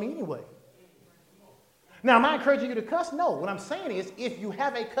going to love me anyway. Now, am I encouraging you to cuss? No. What I'm saying is if you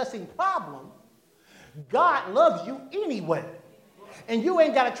have a cussing problem, God loves you anyway. And you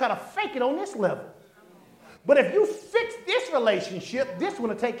ain't got to try to fake it on this level. But if you fix this relationship, this one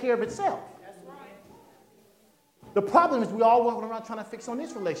will take care of itself. That's right. The problem is we all walk around trying to fix on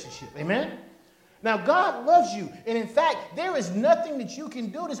this relationship. Amen? Now, God loves you. And in fact, there is nothing that you can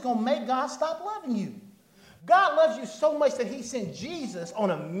do that's going to make God stop loving you. God loves you so much that he sent Jesus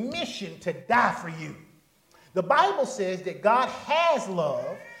on a mission to die for you. The Bible says that God has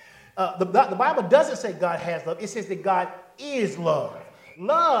love. The Bible doesn't say God has love. It says that God is love.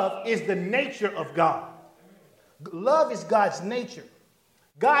 Love is the nature of God. Love is God's nature.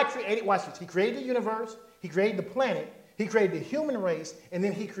 God created, watch this, he created the universe, he created the planet, he created the human race, and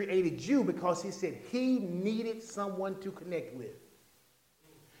then he created you because he said he needed someone to connect with.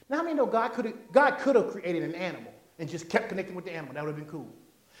 Now, how many know God could have created an animal and just kept connecting with the animal? That would have been cool.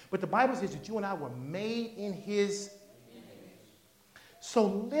 But the Bible says that you and I were made in his image. So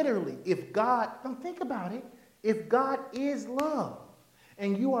literally, if God, don't think about it, if God is love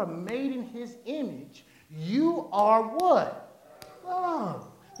and you are made in his image, you are what? Love.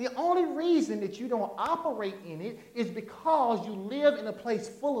 The only reason that you don't operate in it is because you live in a place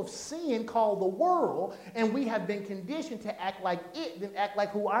full of sin called the world, and we have been conditioned to act like it than act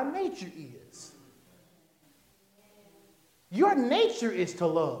like who our nature is. Your nature is to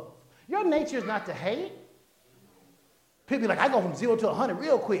love. Your nature is not to hate. People be like, I go from 0 to 100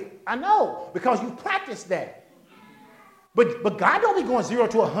 real quick. I know, because you practice that. But God don't be going 0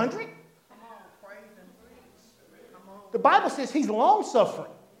 to 100. the Bible says he's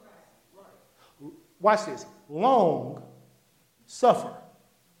long-suffering. Watch this. Long suffer.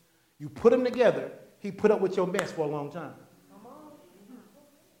 You put them together, he put up with your mess for a long time.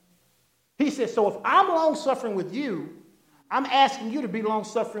 He says, so if I'm long-suffering with you, I'm asking you to be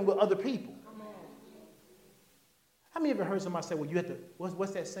long-suffering with other people. How many of you ever heard somebody say, well, you have to,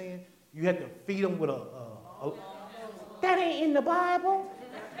 what's that saying? You have to feed them with a that ain't in the Bible.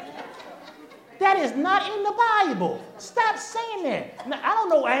 That is not in the Bible. Stop saying that. Now, I don't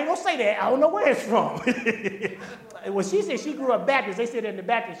know. I ain't going to say that. I don't know where it's from. Well, she said she grew up Baptist. They said it in the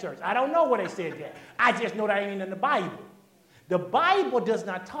Baptist church. I don't know where they said that. I just know that ain't in the Bible. The Bible does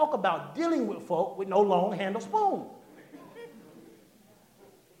not talk about dealing with folk with no long-handled spoon.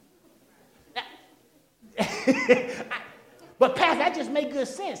 But Pastor, that just make good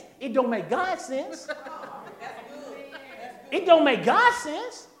sense. It don't make God sense. It don't make God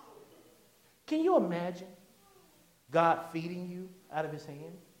sense. Can you imagine God feeding you out of his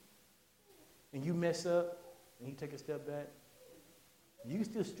hand? And you mess up, and you take a step back. You can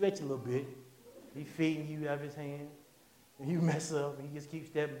still stretch a little bit. He's feeding you out of his hand. And you mess up, and you just keep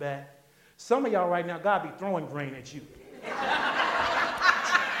stepping back. Some of y'all right now, God be throwing grain at you.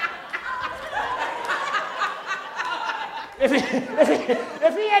 If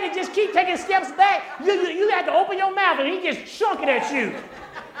he had to just keep taking steps back, you had to open your mouth and he just chunk it at you.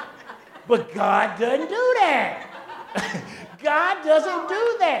 But God doesn't do that. God doesn't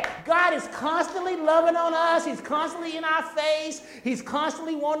do that. God is constantly loving on us. He's constantly in our face. He's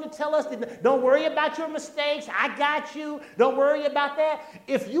constantly wanting to tell us, that, don't worry about your mistakes. I got you. Don't worry about that.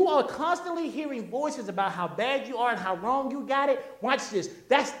 If you are constantly hearing voices about how bad you are and how wrong you got it, watch this.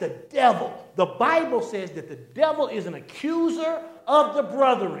 That's the devil. The Bible says that the devil is an accuser of the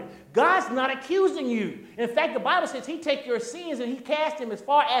brethren. God's not accusing you. In fact, the Bible says he take your sins and he cast them as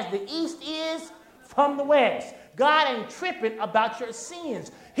far as the east is from the west. God ain't tripping about your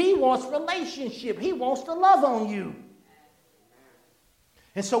sins. He wants relationship. He wants to love on you.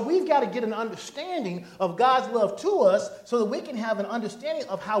 And so we've got to get an understanding of God's love to us so that we can have an understanding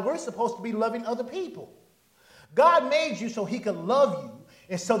of how we're supposed to be loving other people. God made you so he could love you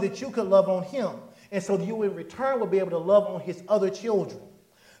and so that you could love on him. And so that you in return will be able to love on his other children.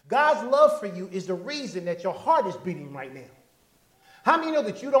 God's love for you is the reason that your heart is beating right now. How many know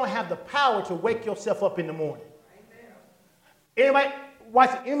that you don't have the power to wake yourself up in the morning? Anybody, watch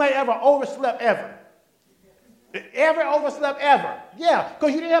it. Anybody ever overslept ever? Ever overslept ever? Yeah,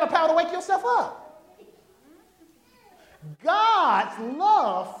 because you didn't have the power to wake yourself up. God's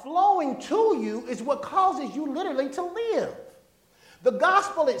love flowing to you is what causes you literally to live. The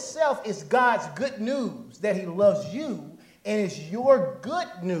gospel itself is God's good news that he loves you, and it's your good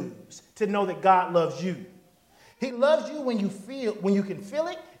news to know that God loves you. He loves you when you can feel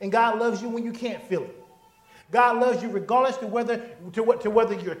it, and God loves you when you can't feel it. God loves you regardless to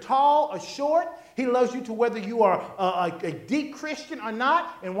whether you're tall or short. He loves you to whether you are a deep Christian or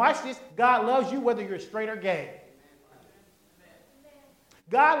not. And watch this, God loves you whether you're straight or gay.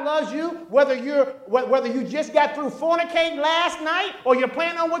 God loves you whether you just got through fornicating last night or you're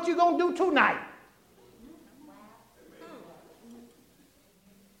planning on what you're going to do tonight.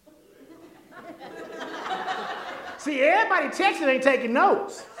 See, everybody texting ain't taking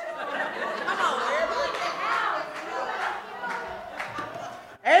notes.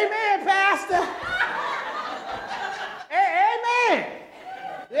 Amen, Pastor. Amen.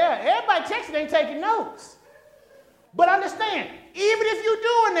 Yeah, everybody texting ain't taking notes. But understand, even if you're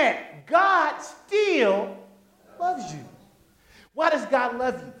doing that, God still loves you. Why does God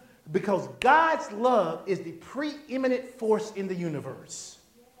love you? Because God's love is the preeminent force in the universe.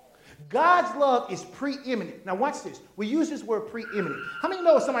 God's love is preeminent. Now watch this. We use this word preeminent. How many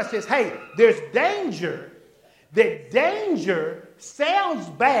know if somebody says, hey, there's danger, that danger sounds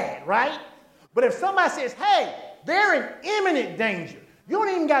bad, right? But if somebody says, hey, they're in imminent danger, you don't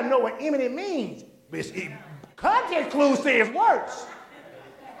even got to know what imminent means. Context clues say it's worse.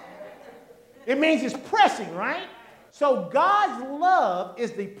 It means it's pressing, right? So God's love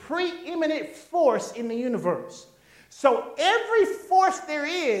is the preeminent force in the universe. So every force there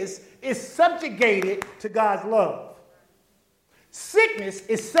is subjugated to God's love. Sickness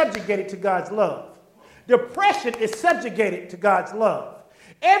is subjugated to God's love. Depression is subjugated to God's love.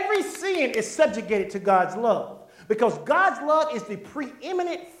 Every sin is subjugated to God's love. Because God's love is the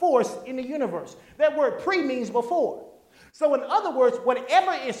preeminent force in the universe. That word pre means before. So in other words,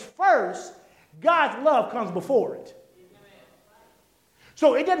 whatever is first, God's love comes before it.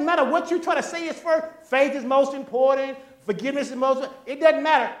 So it doesn't matter what you try to say is first. Faith is most important. Forgiveness is most important. It doesn't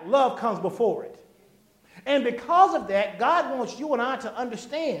matter. Love comes before it. And because of that, God wants you and I to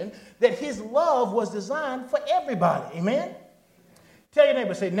understand that his love was designed for everybody. Amen? Tell your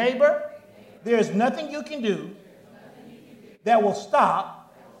neighbor, say, neighbor, there's nothing you can do that will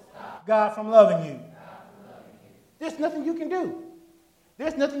stop God from loving you. There's nothing you can do.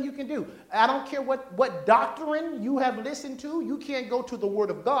 There's nothing you can do. I don't care what doctrine you have listened to. You can't go to the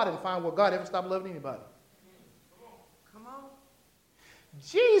Word of God and find where God ever stopped loving anybody. Come on.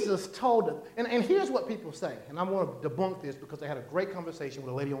 Jesus told us, and here's what people say, and I want to debunk this because I had a great conversation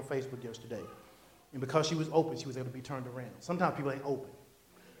with a lady on Facebook yesterday. And because she was open, she was able to be turned around. Sometimes people ain't open.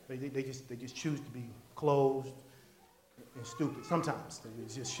 They just choose to be closed and stupid. Sometimes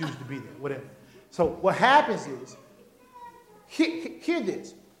they just choose to be there, whatever. So what happens is, hear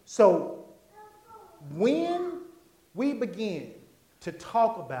this. So when we begin to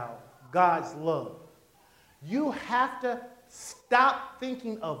talk about God's love, you have to stop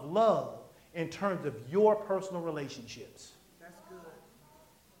thinking of love in terms of your personal relationships. That's good.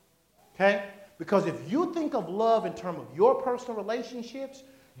 Okay? Because if you think of love in terms of your personal relationships,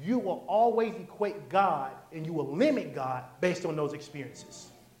 you will always equate God and you will limit God based on those experiences.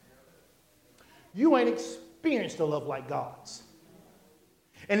 You ain't experienced a love like God's.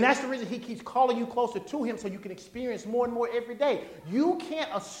 And that's the reason he keeps calling you closer to him so you can experience more and more every day. You can't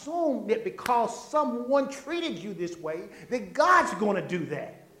assume that because someone treated you this way, that God's going to do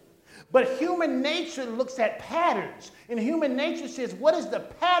that. But human nature looks at patterns. And human nature says, what is the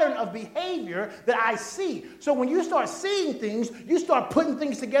pattern of behavior that I see? So when you start seeing things, you start putting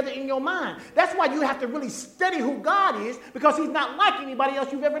things together in your mind. That's why you have to really study who God is, because he's not like anybody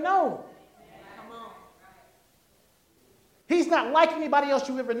else you've ever known. He's not like anybody else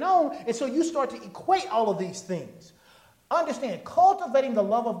you've ever known, and so you start to equate all of these things. Understand, cultivating the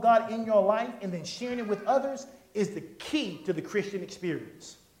love of God in your life and then sharing it with others is the key to the Christian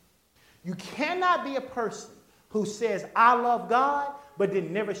experience. You cannot be a person who says, I love God, but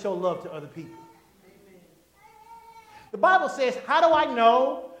then never show love to other people. Amen. The Bible says, how do I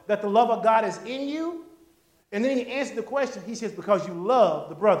know that the love of God is in you? And then he answers the question, he says, because you love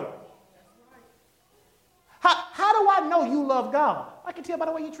the brother. How do I know you love God? I can tell by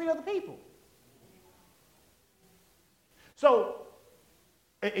the way you treat other people. So,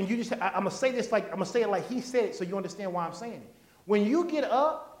 and you just, I'm gonna say it like he said it, so you understand why I'm saying it. When you get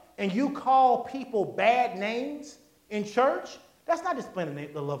up and you call people bad names in church, that's not displaying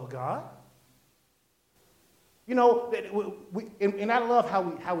the love of God. You know, and I love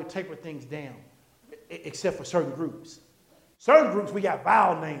how we taper things down, except for certain groups. Certain groups we got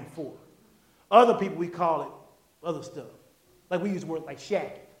vile names for. Other people, we call it other stuff. Like we use the word like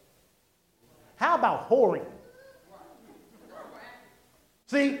shacking. How about whoring?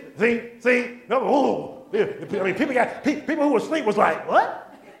 See? No, I mean, people who were asleep was like,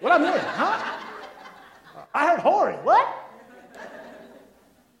 what? What I meant, huh? I heard whoring. What?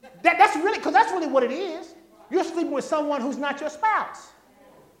 That's really what it is. You're sleeping with someone who's not your spouse.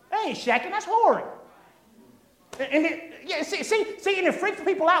 That ain't shacking, that's whoring. And it freaks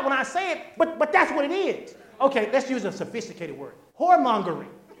people out when I say it, but that's what it is. Okay, let's use a sophisticated word. Whoremongering.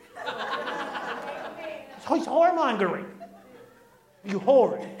 So it's whoremongering. You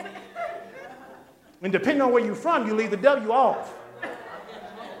whore. And depending on where you're from, you leave the W off.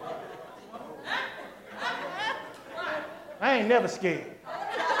 I ain't never scared.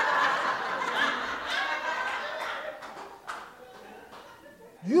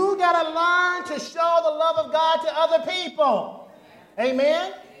 You got to learn to show the love of God to other people.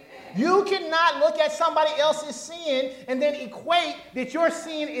 Amen? You cannot look at somebody else's sin and then equate that your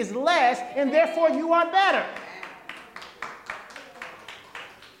sin is less and therefore you are better.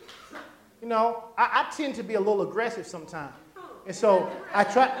 You know, I tend to be a little aggressive sometimes. And so I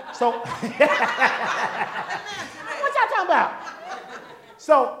try, what y'all talking about?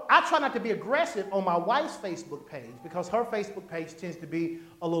 So I try not to be aggressive on my wife's Facebook page because her Facebook page tends to be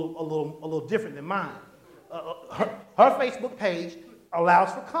a little different than mine. Her Facebook page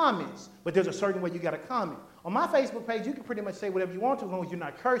allows for comments, but there's a certain way you got to comment. On my Facebook page, you can pretty much say whatever you want to as long as you're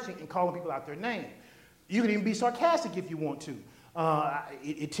not cursing and calling people out their name. You can even be sarcastic if you want to.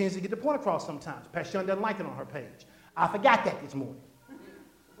 It tends to get the point across sometimes. Pastor Sean doesn't like it on her page. I forgot that this morning.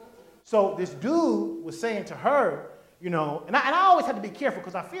 So this dude was saying to her, you know, and I always have to be careful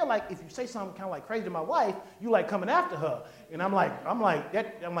because I feel like if you say something kind of like crazy to my wife, you like coming after her. And I'm like,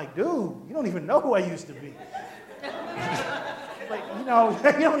 dude, you don't even know who I used to be. Like, you know,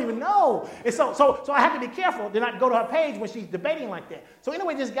 you don't even know. And so I have to be careful to not go to her page when she's debating like that. So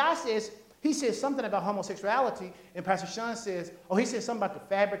anyway, this guy says, He says something about homosexuality, and Pastor Sean says, he said something about the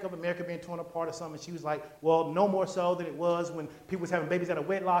fabric of America being torn apart or something. And she was like, well, no more so than it was when people was having babies out of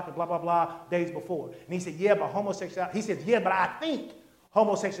wedlock and blah, blah, blah, days before. And he said, yeah, but homosexuality, he said, yeah, but I think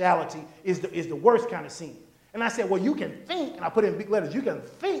homosexuality is the worst kind of sin. And I said, well, you can think, and I put it in big letters, you can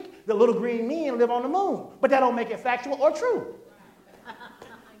think that little green men live on the moon, but that don't make it factual or true.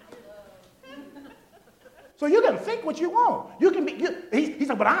 So you can think what you want. You can be. He's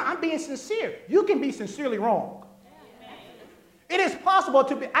like, but I'm being sincere. You can be sincerely wrong. It is possible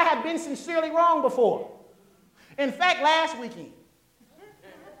to be. I have been sincerely wrong before. In fact, last weekend.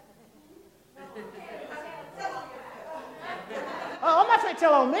 I'm not going to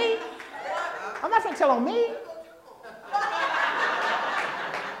tell on me. I'm not going to tell on me.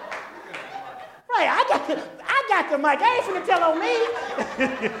 Right, I got the mic. I ain't going to tell on me.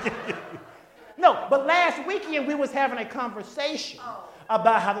 No, but last weekend we was having a conversation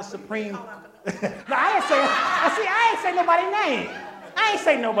about how the Supreme. No, I ain't say nobody's name. I ain't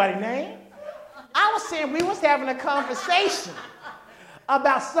say nobody's name. I was saying we was having a conversation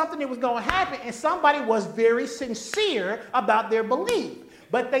about something that was going to happen, and somebody was very sincere about their belief,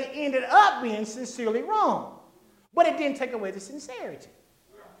 but they ended up being sincerely wrong. But it didn't take away the sincerity.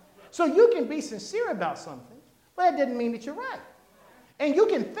 So you can be sincere about something, but it doesn't mean that you're right. And you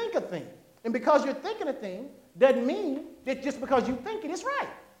can think a thing. And because you're thinking a thing doesn't mean that just because you think it is right.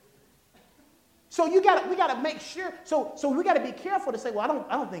 So we got to make sure. So we got to be careful to say, well,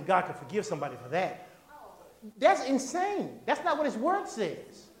 I don't think God can forgive somebody for that. That's insane. That's not what His Word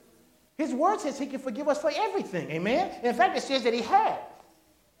says. His Word says He can forgive us for everything. Amen. In fact, it says that He has.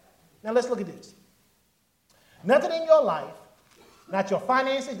 Now let's look at this. Nothing in your life, not your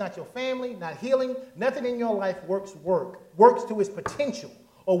finances, not your family, not healing, nothing in your life works to its potential,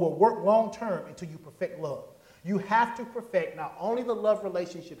 or will work long term until you perfect love. You have to perfect not only the love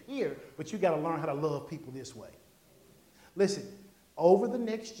relationship here, but you got to learn how to love people this way. Listen, over the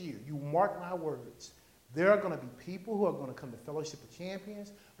next year, you mark my words, there are going to be people who are going to come to Fellowship of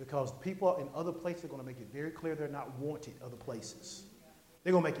Champions because people in other places are going to make it very clear they're not wanted other places.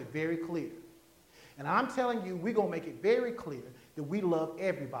 They're going to make it very clear. And I'm telling you, we're going to make it very clear that we love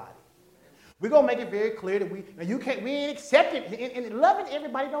everybody. We're going to make it very clear that we ain't accepting, and loving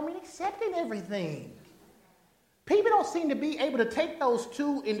everybody don't mean accepting everything. People don't seem to be able to take those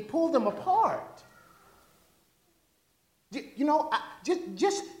two and pull them apart.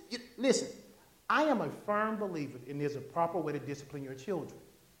 Listen, I am a firm believer in there's a proper way to discipline your children,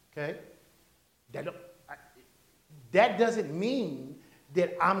 okay? That doesn't mean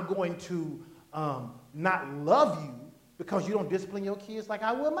that I'm going to not love you because you don't discipline your kids like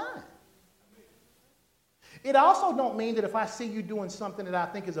I would mine. It also don't mean that if I see you doing something that I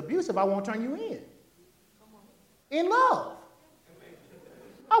think is abusive, I won't turn you in love.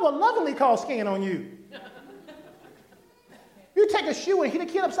 I will lovingly call skin on you. You take a shoe and hit a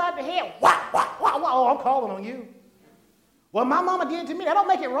kid upside the head, wah, wah, wah, wah, oh, I'm calling on you. Well, my mama did it to me. That don't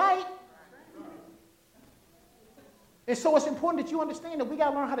make it right. And so it's important that you understand that we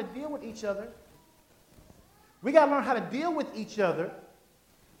got to learn how to deal with each other. We got to learn how to deal with each other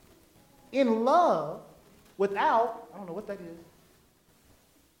in love without, I don't know what that is.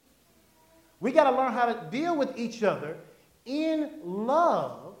 We got to learn how to deal with each other in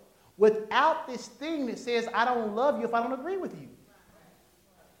love without this thing that says, I don't love you if I don't agree with you.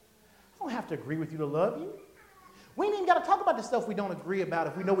 I don't have to agree with you to love you. We ain't even got to talk about the stuff we don't agree about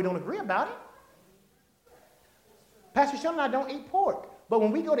if we know we don't agree about it. Pastor Sean and I don't eat pork. But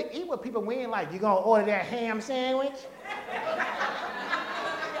when we go to eat with people, we ain't like, you going to order that ham sandwich?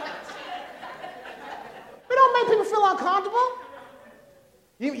 We don't make people feel uncomfortable.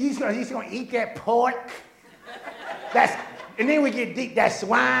 He's going to eat that pork. And then we get deep, that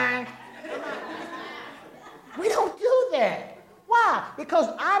swine. We don't do that. Why? Because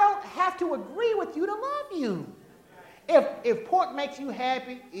I don't have to agree with you to love you. If pork makes you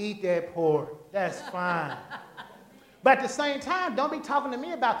happy, eat that pork. That's fine. But at the same time, don't be talking to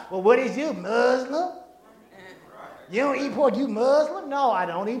me about, well, what is you, Muslim? You don't eat pork, you Muslim? No, I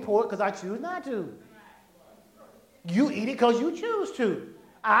don't eat pork because I choose not to. You eat it because you choose to.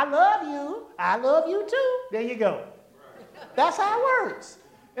 I love you. I love you too. There you go. That's how it works.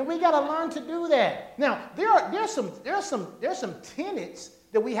 And we got to learn to do that. Now, there's some tenets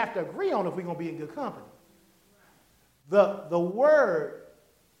that we have to agree on if we're going to be in good company. The word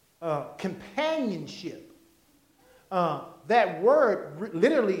companionship, that word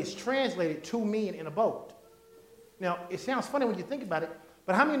literally is translated two men in a boat. Now, it sounds funny when you think about it,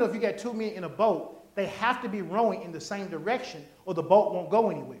 but how many know if you got two men in a boat, they have to be rowing in the same direction or the boat won't go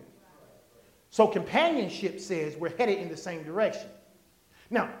anywhere? So companionship says we're headed in the same direction.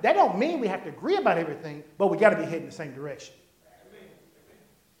 Now, that don't mean we have to agree about everything, but we got to be heading the same direction.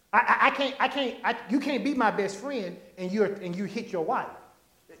 You can't be my best friend and you hit your wife.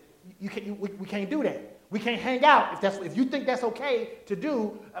 We can't do that. We can't hang out if you think that's okay to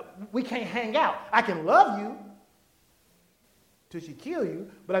do. We can't hang out. I can love you till she kill you,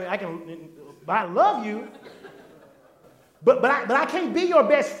 but I love you. But I can't be your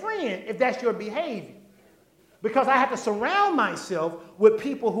best friend if that's your behavior. Because I have to surround myself with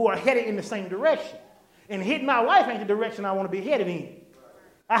people who are headed in the same direction. And hitting my wife ain't the direction I want to be headed in.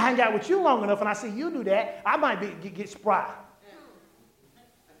 I hang out with you long enough and I see you do that, I might get spry.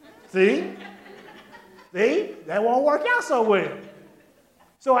 See? That won't work out so well.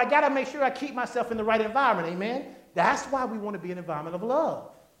 So I got to make sure I keep myself in the right environment, amen? That's why we want to be an environment of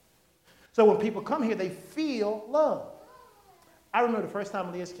love. So when people come here, they feel love. I remember the first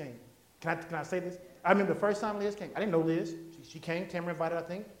time Liz came. Can I say this? I remember the first time Liz came. I didn't know Liz. She came. Tamara invited her, I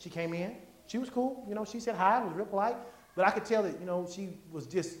think. She came in. She was cool. She said hi. Was real polite. But I could tell that, she was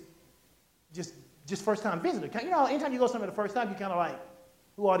just first time visitor. Anytime you go somewhere the first time, you kind of like,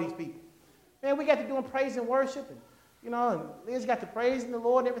 who are these people? Man, we got to doing praise and worship, and Liz got to praising the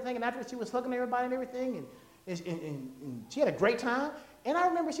Lord and everything. And after she was hugging everybody and everything, and she had a great time. And I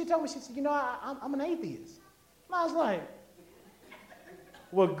remember she told me, she said, I'm an atheist. And I was like,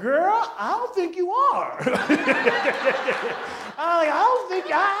 well, girl, I don't think you are.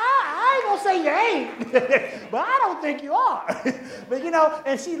 I ain't gonna say you ain't, but I don't think you are. But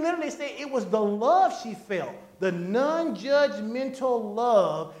and she literally said it was the love she felt, the non-judgmental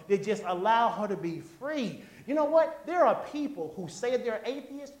love that just allowed her to be free. You know what? There are people who say they're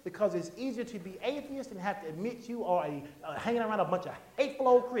atheists because it's easier to be atheist and have to admit you are hanging around a bunch of hateful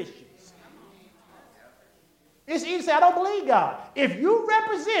old Christians. It's easy to say, I don't believe God. If you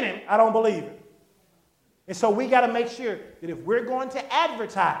represent him, I don't believe him. And so we got to make sure that if we're going to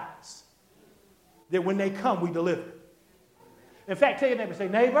advertise, that when they come, we deliver. In fact, tell your neighbor, say,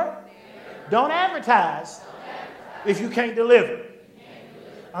 neighbor, don't advertise if you can't deliver.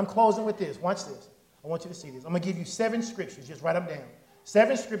 I'm closing with this. Watch this. I want you to see this. I'm going to give you 7 scriptures. Just write them down.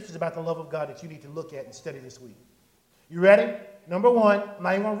 7 scriptures about the love of God that you need to look at and study this week. You ready? Number 1, I'm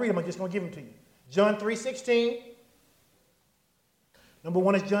not even going to read them. I'm just going to give them to you. John 3:16. Number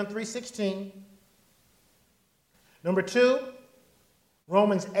 1 is John 3:16. Number 2,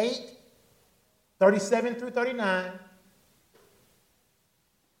 Romans 8:37 through 39.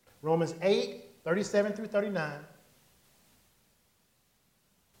 Romans 8:37 through 39.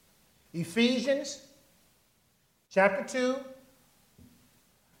 Ephesians chapter 2,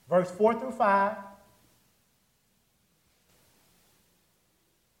 verse 4 through 5.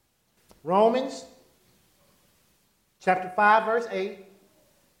 Romans chapter 5, verse 8.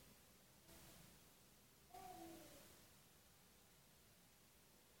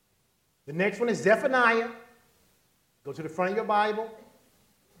 The next one is Zephaniah. Go to the front of your Bible.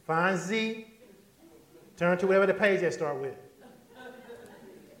 Find Z. Turn to whatever the page that start with.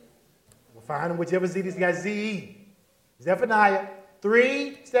 We'll find whichever Z this got Z-E. Zephaniah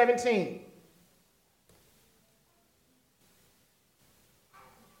 3:17.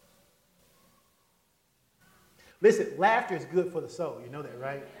 Listen, laughter is good for the soul. You know that,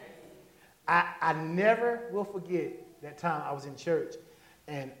 right? I never will forget that time I was in church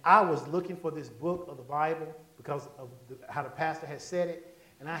and I was looking for this book of the Bible because of how the pastor had said it,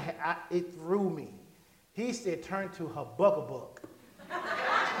 and it threw me. He said, turn to Habakkuk.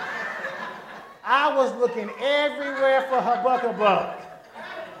 I was looking everywhere for Habakkuk.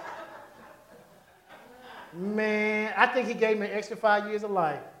 Man, I think he gave me an extra 5 years of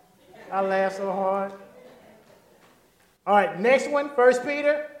life. I laughed so hard. All right, next one, 1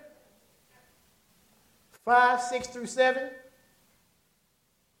 Peter 5:6 through 7.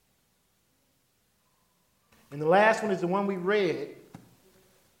 And the last one is the one we read.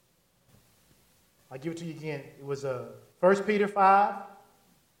 I'll give it to you again. It was 1 Peter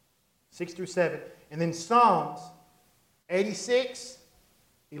 5:6 through 7. And then Psalms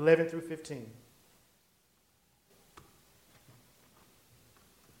 86:11 through 15.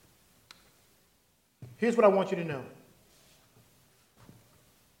 Here's what I want you to know.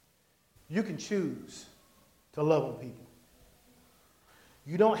 You can choose to love on people.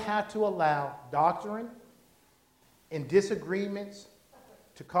 You don't have to allow doctrine and disagreements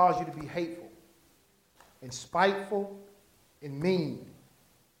to cause you to be hateful and spiteful and mean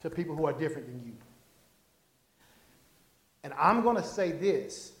to people who are different than you. And I'm going to say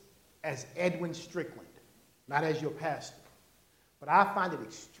this as Edwin Strickland, not as your pastor, but I find it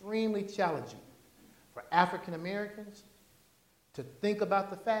extremely challenging for African Americans to think about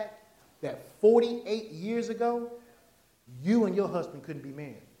the fact that 48 years ago, you and your husband couldn't be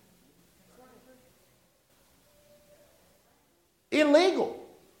married. Illegal.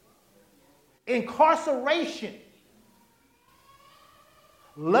 Incarceration.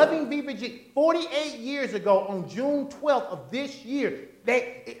 Loving v. Virginia, 48 years ago on June 12th of this year,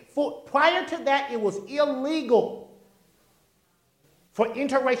 prior to that, it was illegal for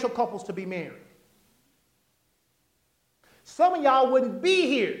interracial couples to be married. Some of y'all wouldn't be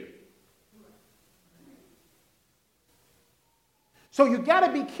here. So you got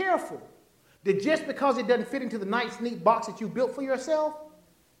to be careful that just because it doesn't fit into the nice, neat box that you built for yourself,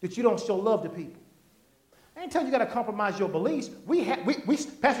 that you don't show love to people. I ain't telling you got to compromise your beliefs.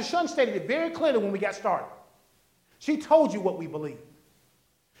 Pastor Shun stated it very clearly when we got started. She told you what we believe.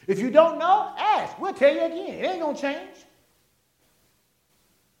 If you don't know, ask. We'll tell you again. It ain't going to change.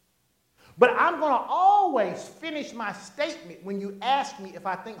 But I'm going to always finish my statement when you ask me if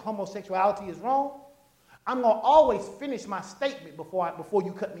I think homosexuality is wrong. I'm going to always finish my statement before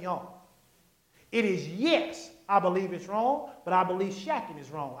you cut me off. It is yes, I believe it's wrong, but I believe shacking is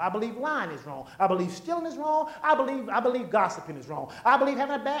wrong. I believe lying is wrong. I believe stealing is wrong. I believe gossiping is wrong. I believe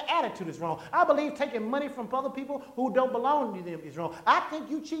having a bad attitude is wrong. I believe taking money from other people who don't belong to them is wrong. I think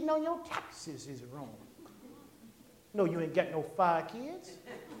you cheating on your taxes is wrong. No, you ain't got no 5 kids.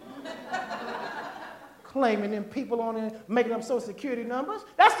 Claiming them people on there, making up social security numbers.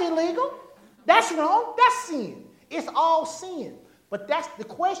 That's illegal. That's wrong. That's sin. It's all sin. But the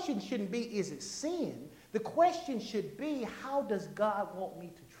question shouldn't be, is it sin? The question should be, how does God want me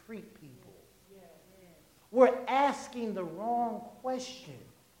to treat people? We're asking the wrong question.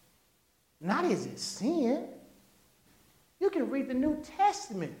 Not is it sin? You can read the New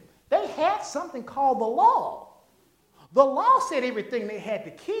Testament. They had something called the law. The law said everything they had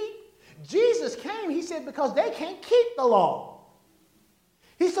to keep. Jesus came, he said, because they can't keep the law.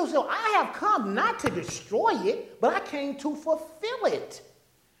 He said, so I have come not to destroy it, but I came to fulfill it.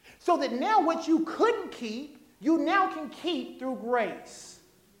 So that now what you couldn't keep, you now can keep through grace.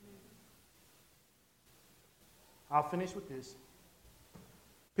 I'll finish with this.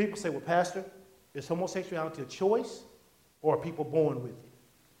 People say, well, Pastor, is homosexuality a choice or are people born with it?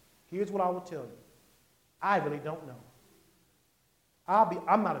 Here's what I will tell you. I really don't know.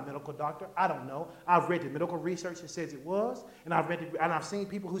 I'm not a medical doctor. I don't know. I've read the medical research that says it was, and I've seen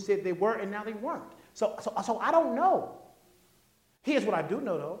people who said they were, and now they weren't. So I don't know. Here's what I do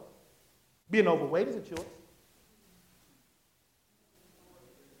know, though. Being overweight is a choice.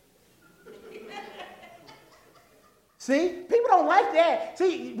 See, people don't like that.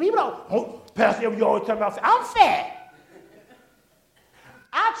 See, people don't. Pastor, you always talk about, I'm fat.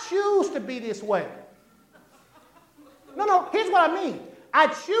 I choose to be this way. No, here's what I mean. I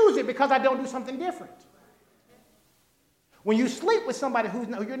choose it because I don't do something different. When you sleep with somebody who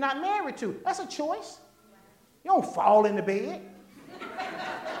you're not married to, that's a choice. You don't fall in the bed.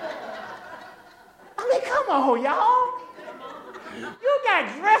 I mean, come on, y'all. You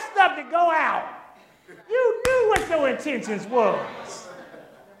got dressed up to go out. You knew what your intentions was.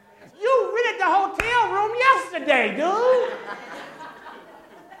 You rented the hotel room yesterday, dude.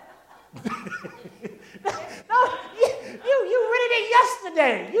 No, you rented it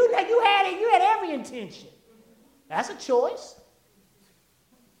yesterday. You had every intention. That's a choice.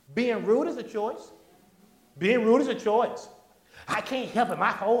 Being rude is a choice. Being rude is a choice. I can't help it.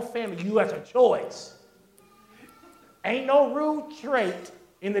 My whole family, you as a choice. Ain't no rude trait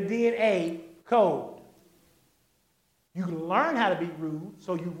in the DNA code. You can learn how to be rude,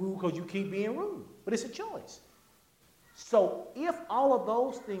 so you rude because you keep being rude. But it's a choice. So if all of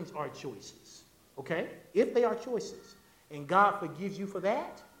those things are choices, okay? If they are choices, and God forgives you for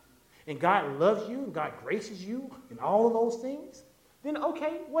that, and God loves you, and God graces you, and all of those things, then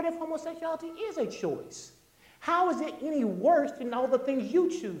okay, what if homosexuality is a choice? How is it any worse than all the things you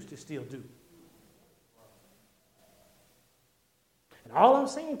choose to still do? And all I'm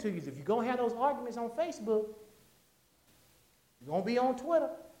saying to you is if you're going to have those arguments on Facebook, you're going to be on Twitter,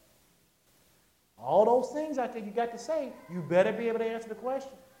 all those things out there you got to say, you better be able to answer the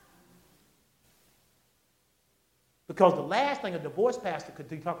question. Because the last thing a divorced pastor could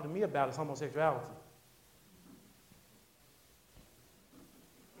be talking to me about is homosexuality.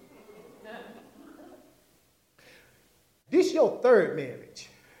 This is your third marriage.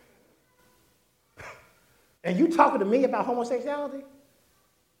 And you talking to me about homosexuality?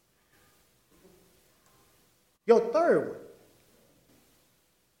 Your third one.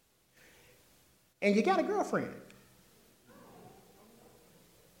 And you got a girlfriend.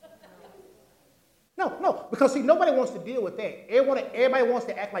 No, because see, nobody wants to deal with that. Everybody wants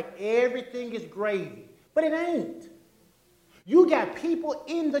to act like everything is gravy, but it ain't. You got people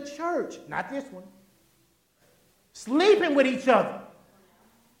in the church, not this one, sleeping with each other.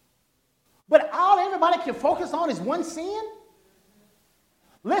 But all everybody can focus on is one sin?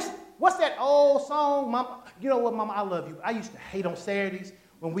 Listen, what's that old song? Mama, you know what, Mama, I love you. I used to hate on Saturdays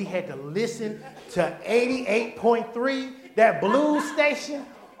when we had to listen to 88.3, that blues station.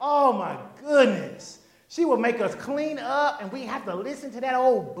 Oh, my goodness. She would make us clean up, and we have to listen to that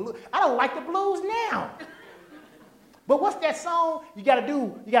old blues. I don't like the blues now. But what's that song you got to do?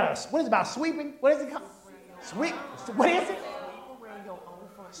 What is it about sweeping? What is it called? Sweep. What is it?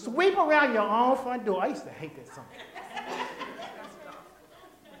 Sweep around your own front door. I used to hate that song.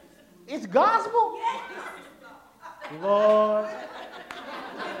 It's gospel? Lord.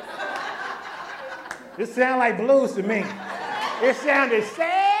 It sounded like blues to me. It sounded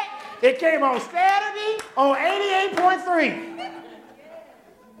sad. It came on Saturday on 88.3.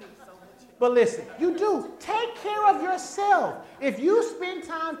 But listen, you do. Take care of yourself. If you spend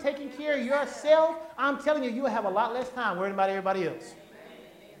time taking care of yourself, I'm telling you, you'll have a lot less time worrying about everybody else.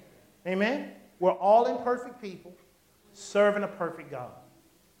 Amen? We're all imperfect people serving a perfect God.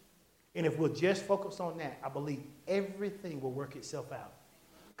 And if we'll just focus on that, I believe everything will work itself out.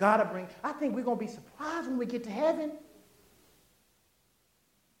 I think we're going to be surprised when we get to heaven.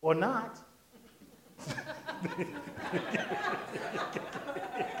 Or not.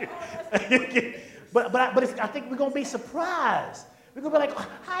 but I think we're going to be surprised. We're going to be like,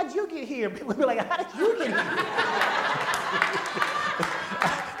 how'd you get here? We'll be like, how did you get here?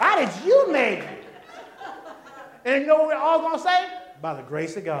 How did you make it? And you know what we're all going to say? By the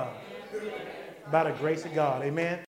grace of God. By the grace of God. Amen.